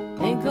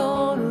ain't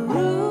gonna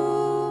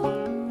rule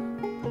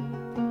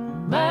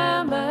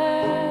my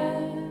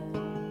mind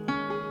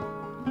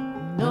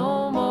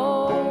no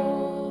more.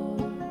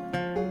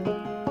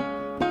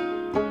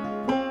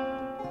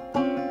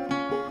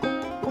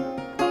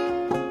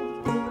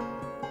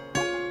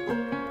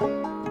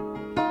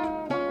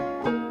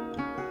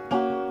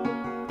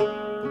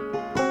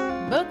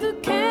 But the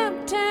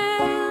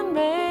Camptown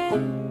man,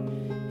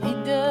 he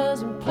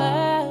doesn't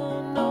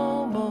plow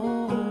no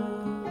more.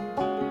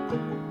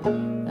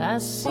 I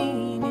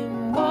seen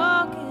him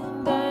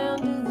walking down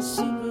to the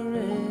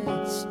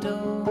cigarette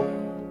store.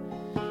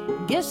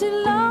 Guess he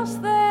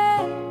lost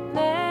that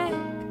knack,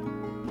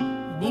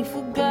 and he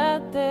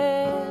forgot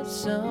that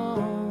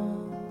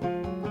song.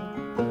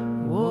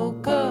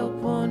 Woke up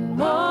one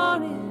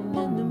morning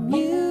and the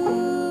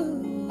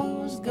mule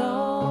was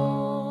gone.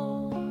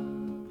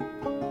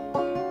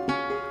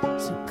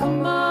 So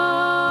come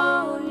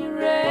on, you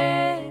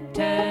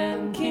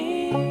ragtime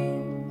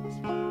kings,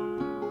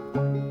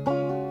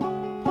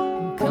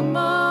 and come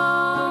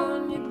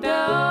on, you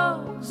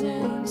dogs,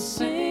 and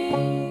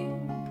sing.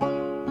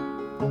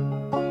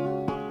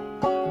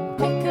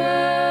 Pick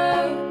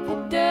up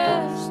your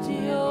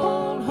dusty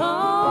old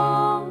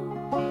home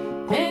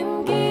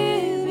and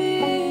give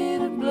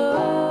it a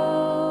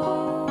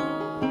blow.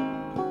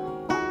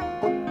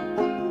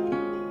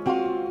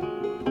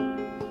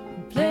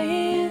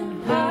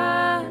 Playing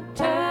high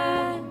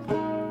time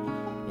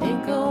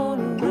ain't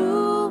gonna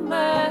rule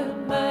my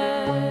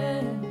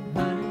mind.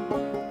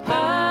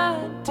 High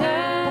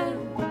time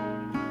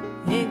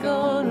ain't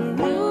gonna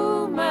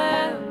rule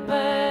my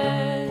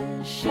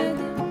mind.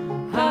 Sugar,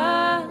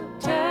 high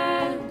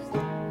times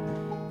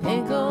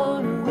ain't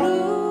gonna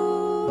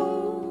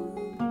rule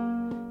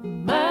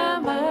my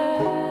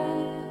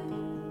mind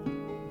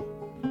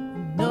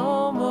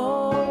no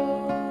more.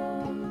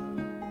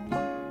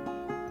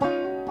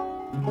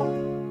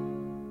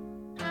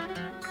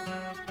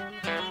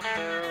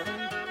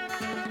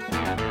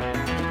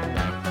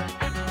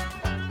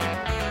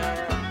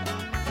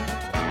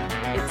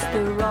 It's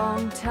the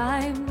wrong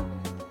time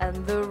and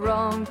the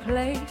wrong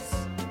place.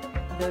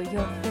 Though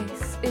your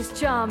face is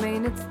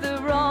charming, it's the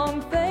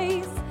wrong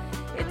face.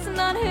 It's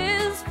not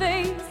his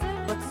face,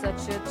 but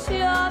such a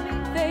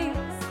charming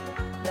face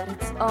that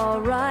it's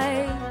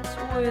alright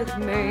with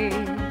me.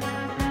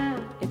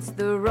 It's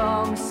the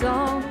wrong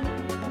song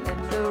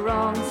and the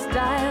wrong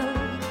style.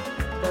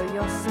 Though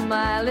your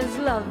smile is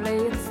lovely,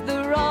 it's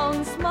the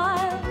wrong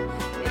smile.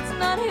 It's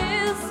not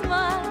his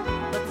smile,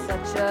 but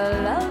such a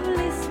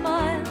lovely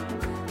smile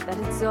that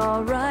it's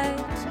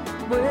alright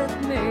with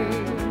me.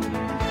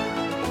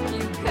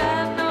 You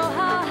can't know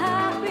how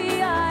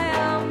happy I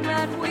am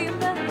that we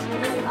met.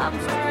 I'm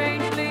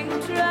strangely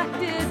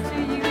attracted to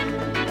you.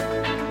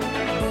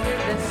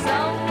 There's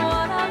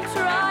someone I'm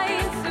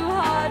trying so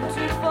hard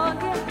to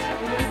forget.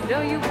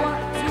 Don't you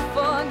want to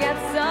forget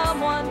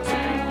someone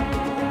too?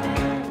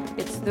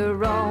 It's the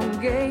wrong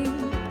game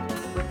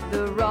with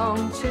the wrong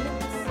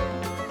chips.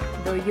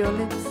 Though your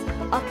lips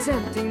are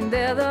tempting,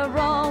 they're the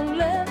wrong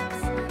lips.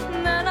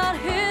 They're not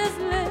his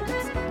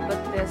lips, but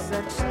they're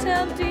such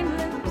tempting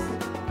lips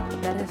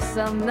that if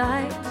some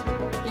night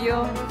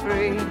you're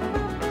free,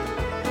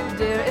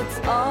 dear, it's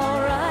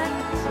alright.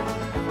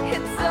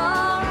 It's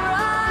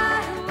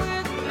alright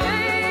with me.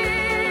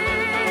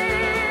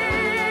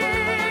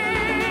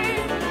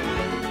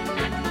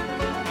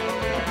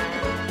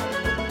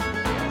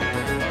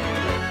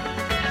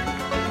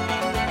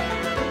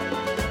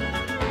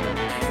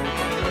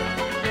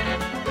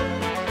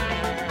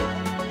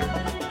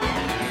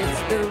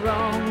 It's the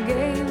wrong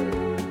game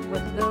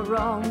with the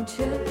wrong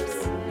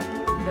chips.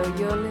 Though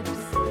your lips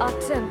are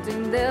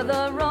tempting, they're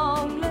the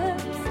wrong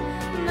lips.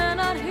 They're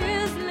not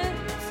his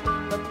lips,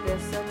 but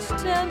they're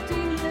such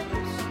tempting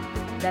lips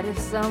that if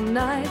some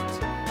night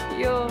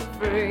you're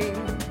free,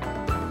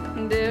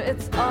 dear,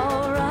 it's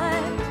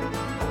alright.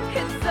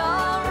 It's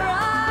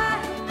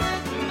alright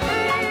with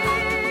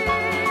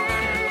me.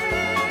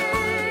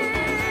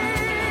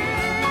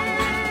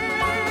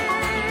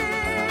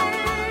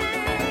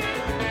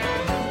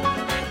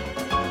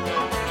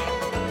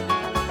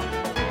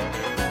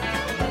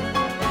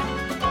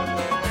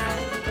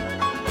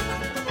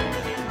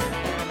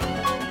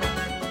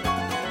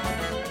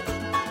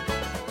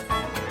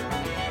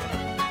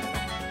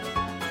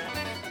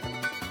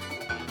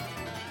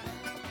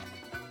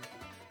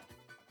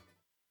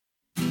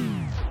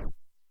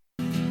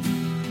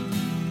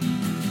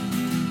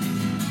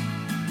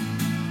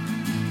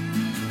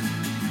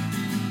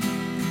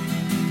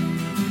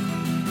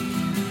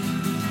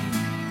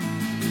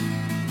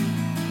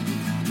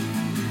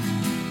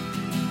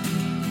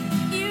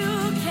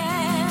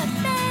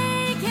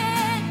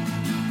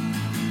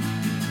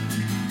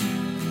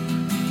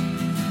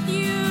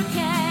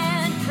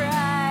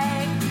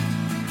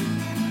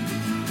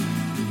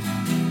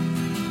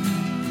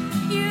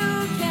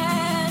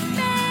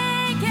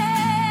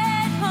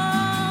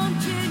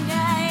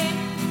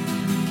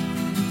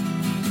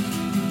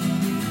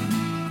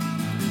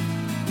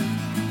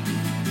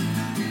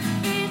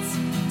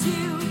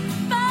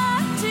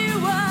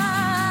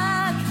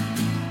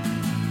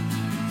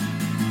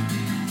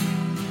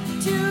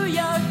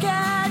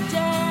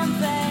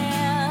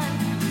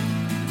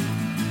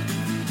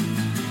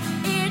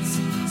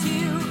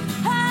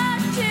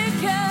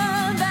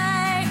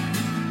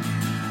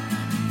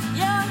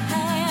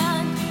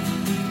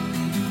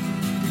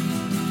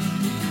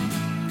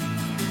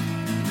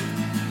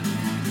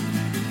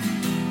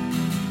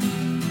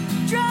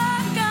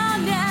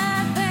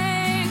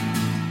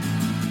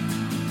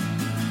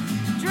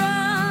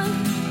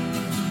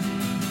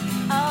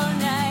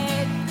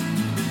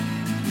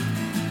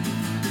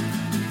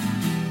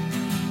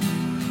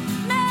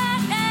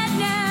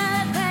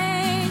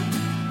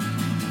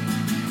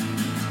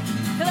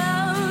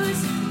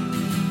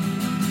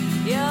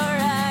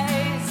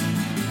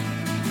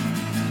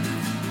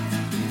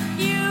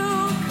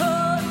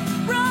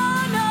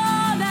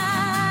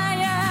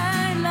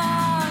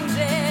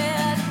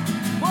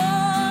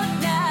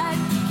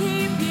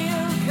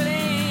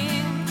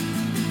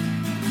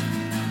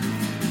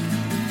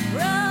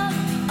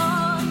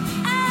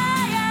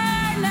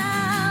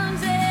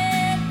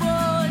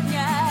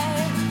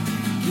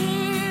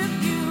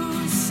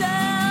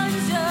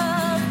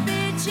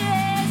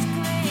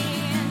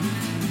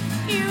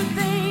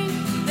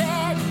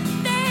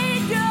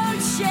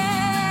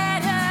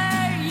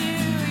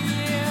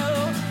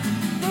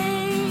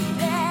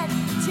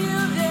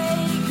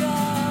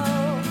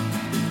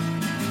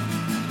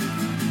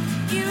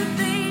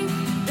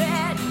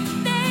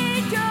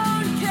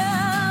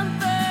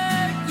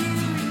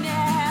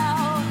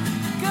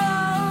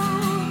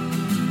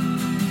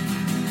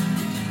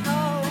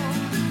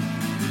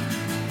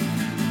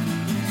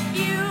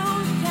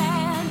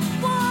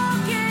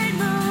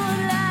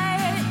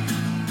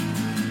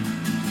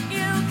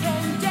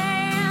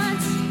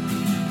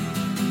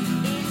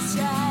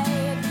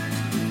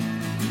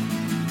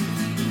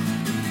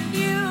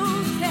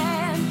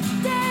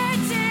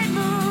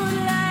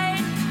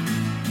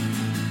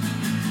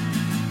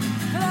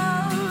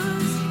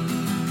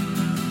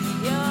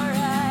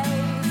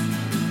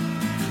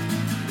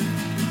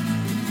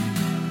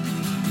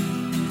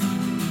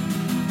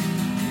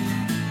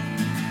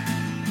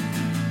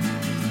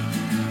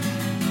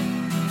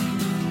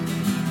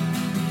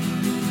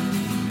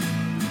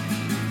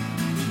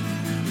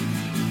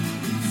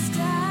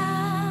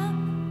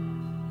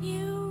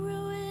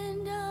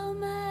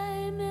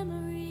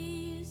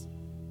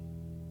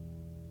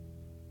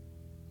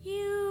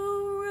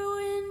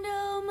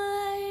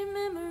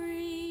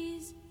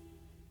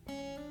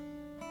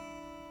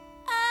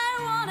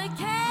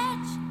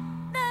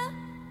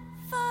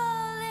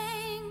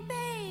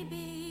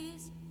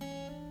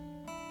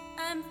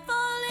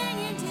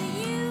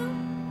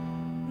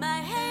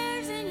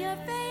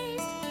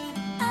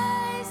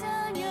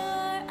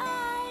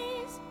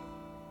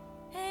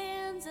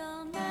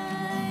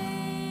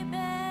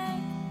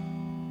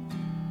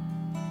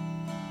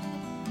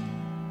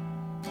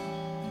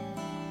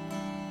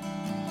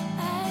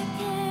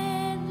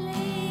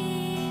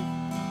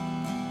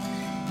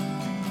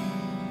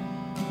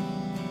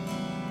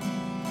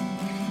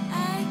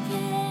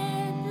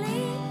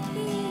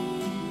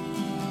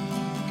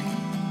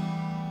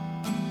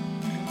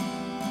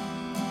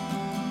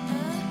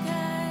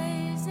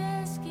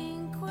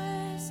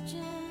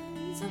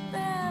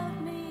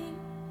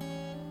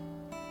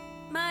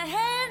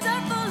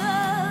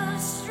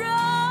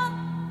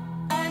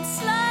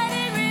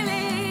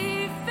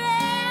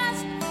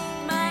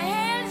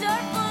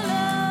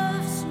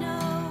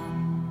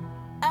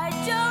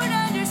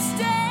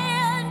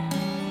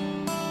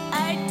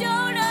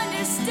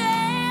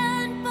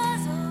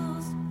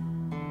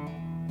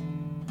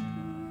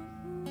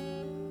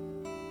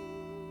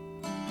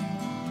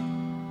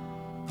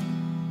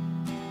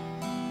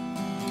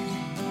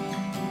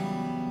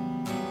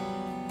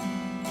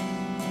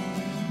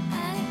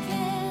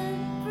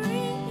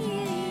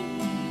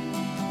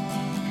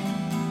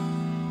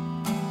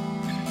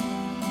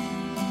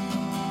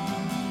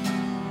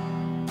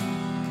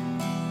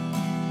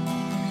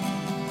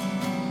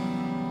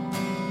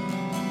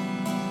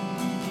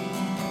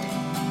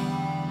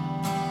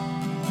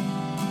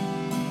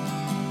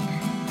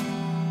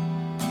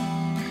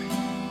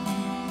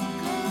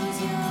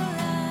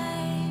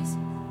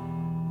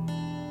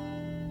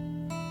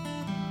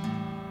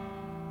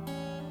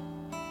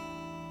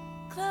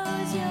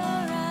 Close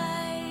your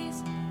eyes.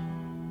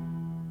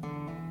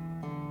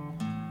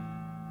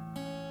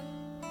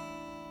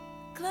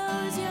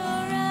 Close your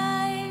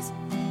eyes.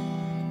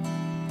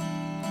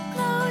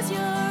 Close your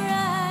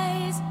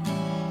eyes.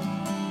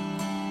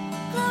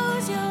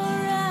 Close your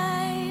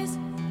eyes.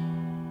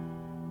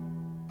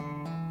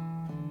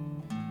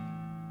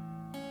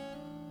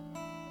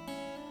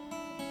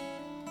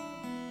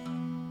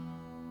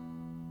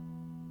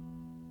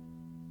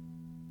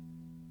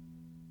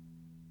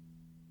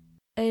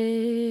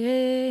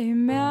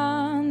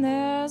 Amen.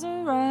 There's a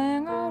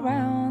ring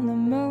around the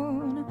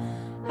moon.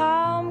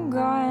 I'm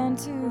going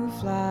to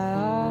fly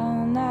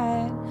all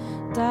night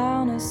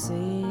down to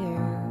see you.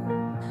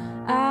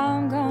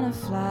 I'm gonna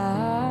fly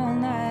all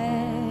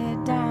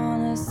night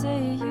down to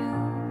see you.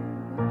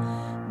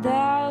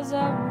 There's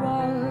a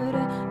road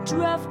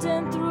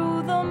drifting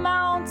through the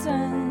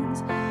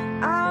mountains.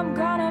 I'm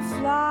gonna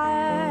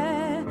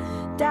fly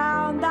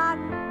down that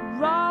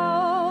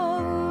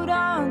road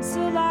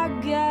until I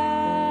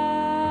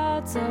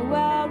get to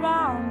where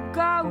I'm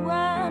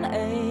going.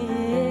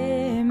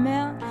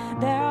 Amen.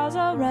 There's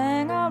a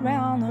ring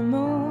around the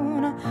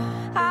moon.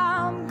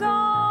 I'm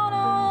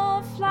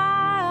gonna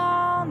fly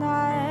all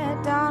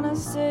night down to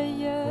see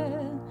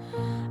you.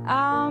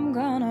 I'm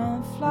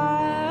gonna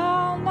fly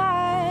all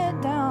night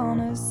down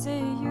to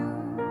see you.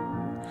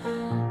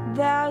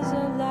 There's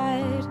a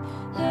light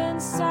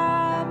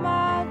inside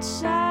my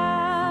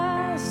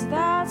chest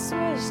that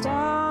switched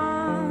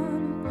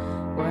on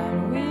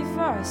when we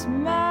first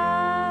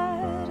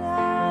met,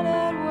 and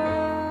it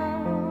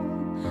will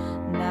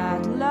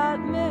not let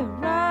me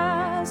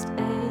rest.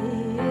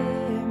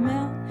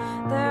 Amen.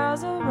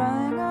 There's a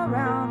ring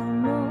around the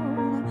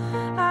moon.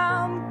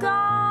 I'm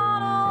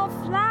gonna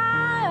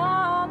fly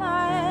all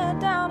night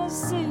down to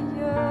see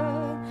you.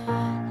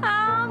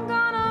 I'm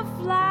gonna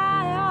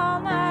fly all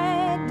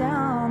night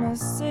down to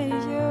see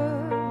you.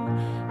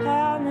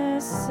 And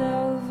this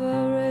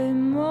silvery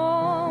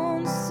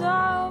moon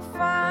so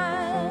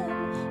fine,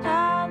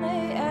 and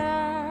the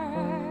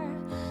air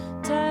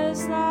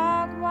tastes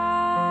like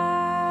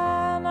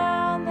wine,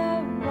 and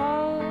the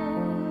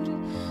road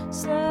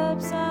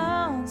slips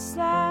and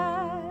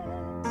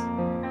slides.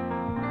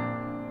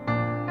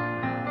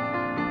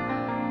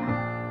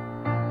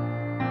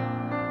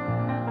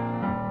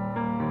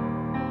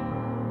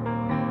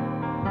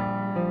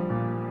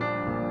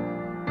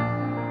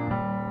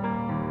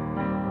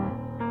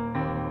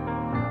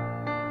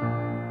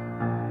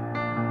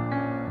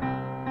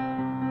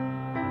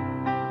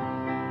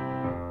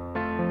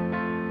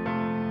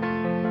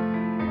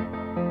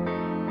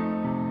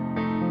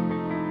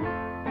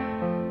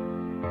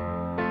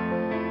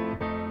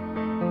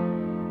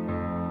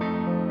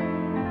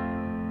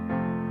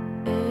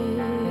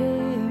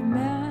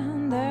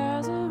 Amen.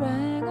 There's a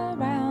ring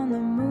around the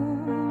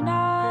moon.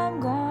 I'm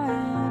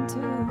going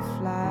to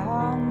fly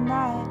all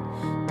night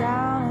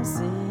down to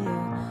see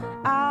you.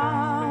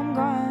 I'm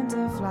going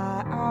to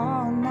fly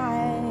all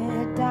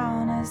night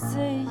down to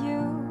see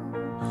you.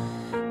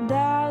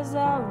 There's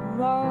a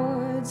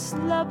road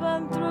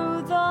slipping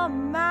through the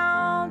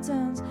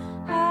mountains.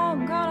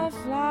 I'm gonna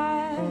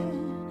fly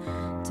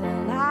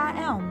till I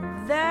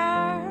am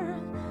there.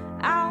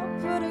 I'll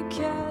put a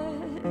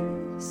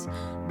kiss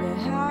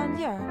behind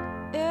your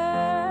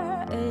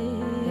ear.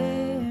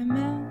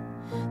 Amen.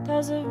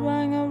 There's a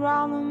ring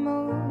around the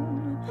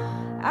moon.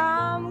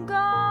 I'm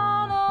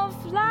gonna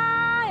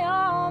fly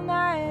all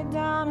night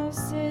down to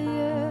see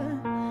you.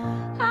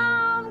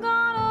 I'm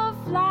gonna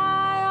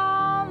fly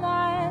all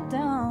night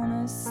down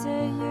to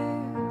see you.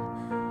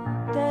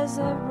 There's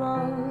a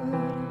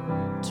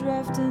road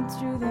drifting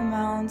through the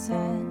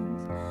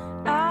mountains.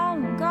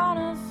 I'm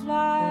gonna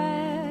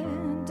fly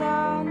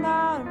down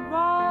that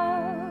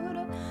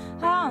road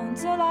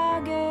until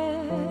I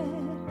get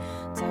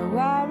to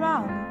where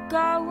I'm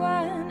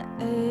going.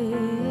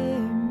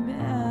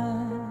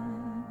 Amen.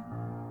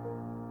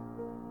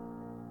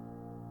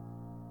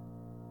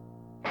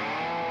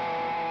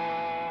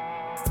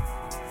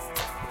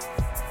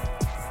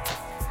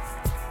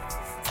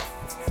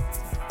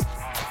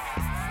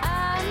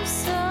 I'm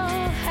so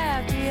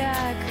happy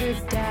I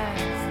could die.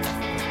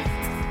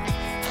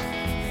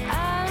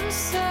 I'm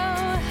so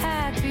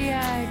happy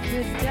I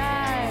could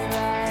die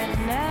right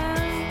now.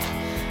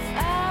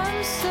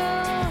 I'm so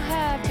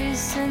happy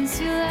since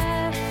you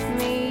left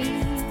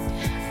me.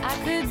 I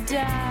could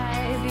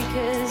die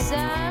because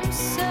I'm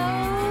so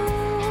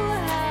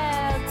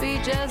happy.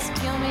 Just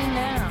kill me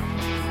now.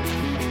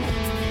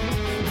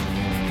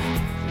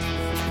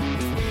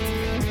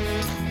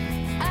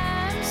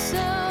 I'm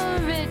so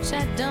rich,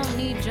 I don't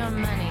need your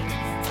money.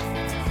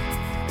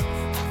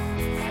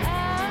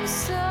 I'm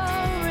so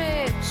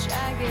rich,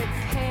 I get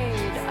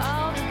paid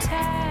all the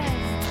time.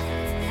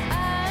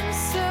 I'm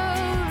so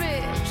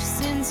rich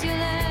since you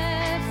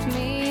left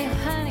me,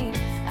 honey.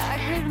 I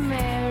could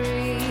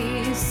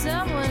marry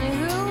someone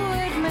who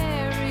would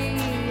marry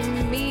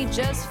me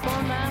just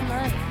for my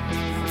money.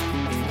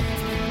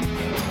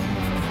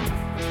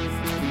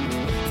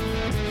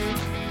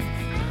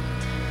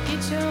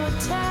 Get your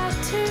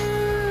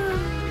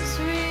tattoos,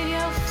 read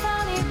your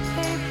funny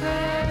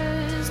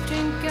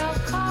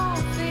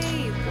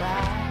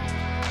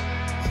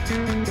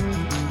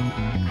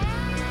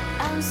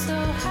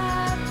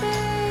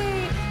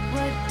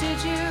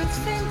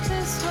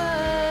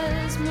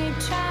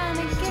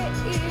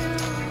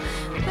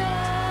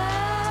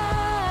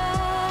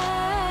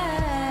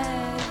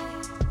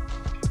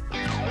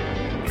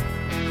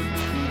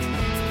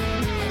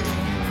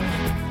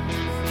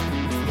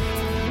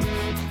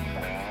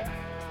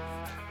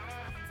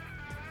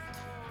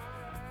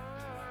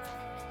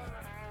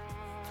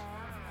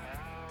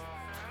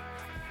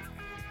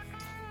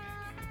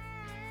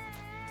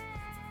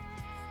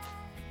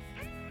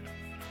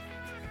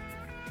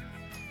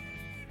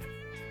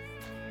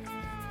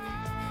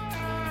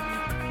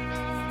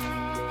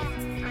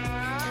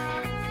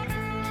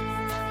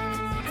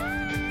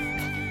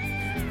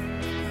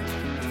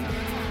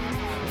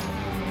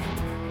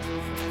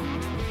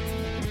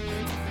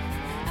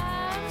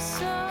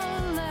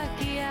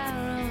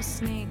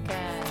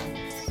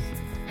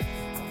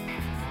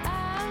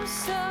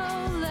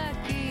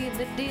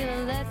The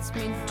dealer lets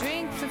me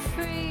drink for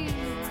free.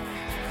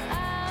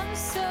 I'm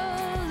so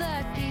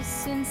lucky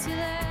since you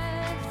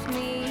left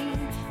me.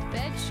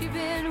 Bet you've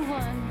been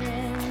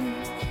wondering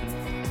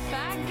if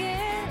I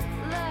get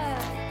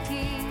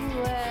lucky.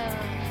 Well,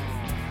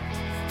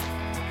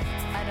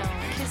 I don't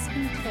kiss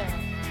and tell.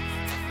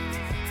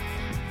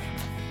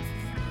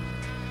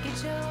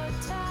 Get your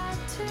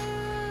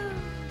tattoo.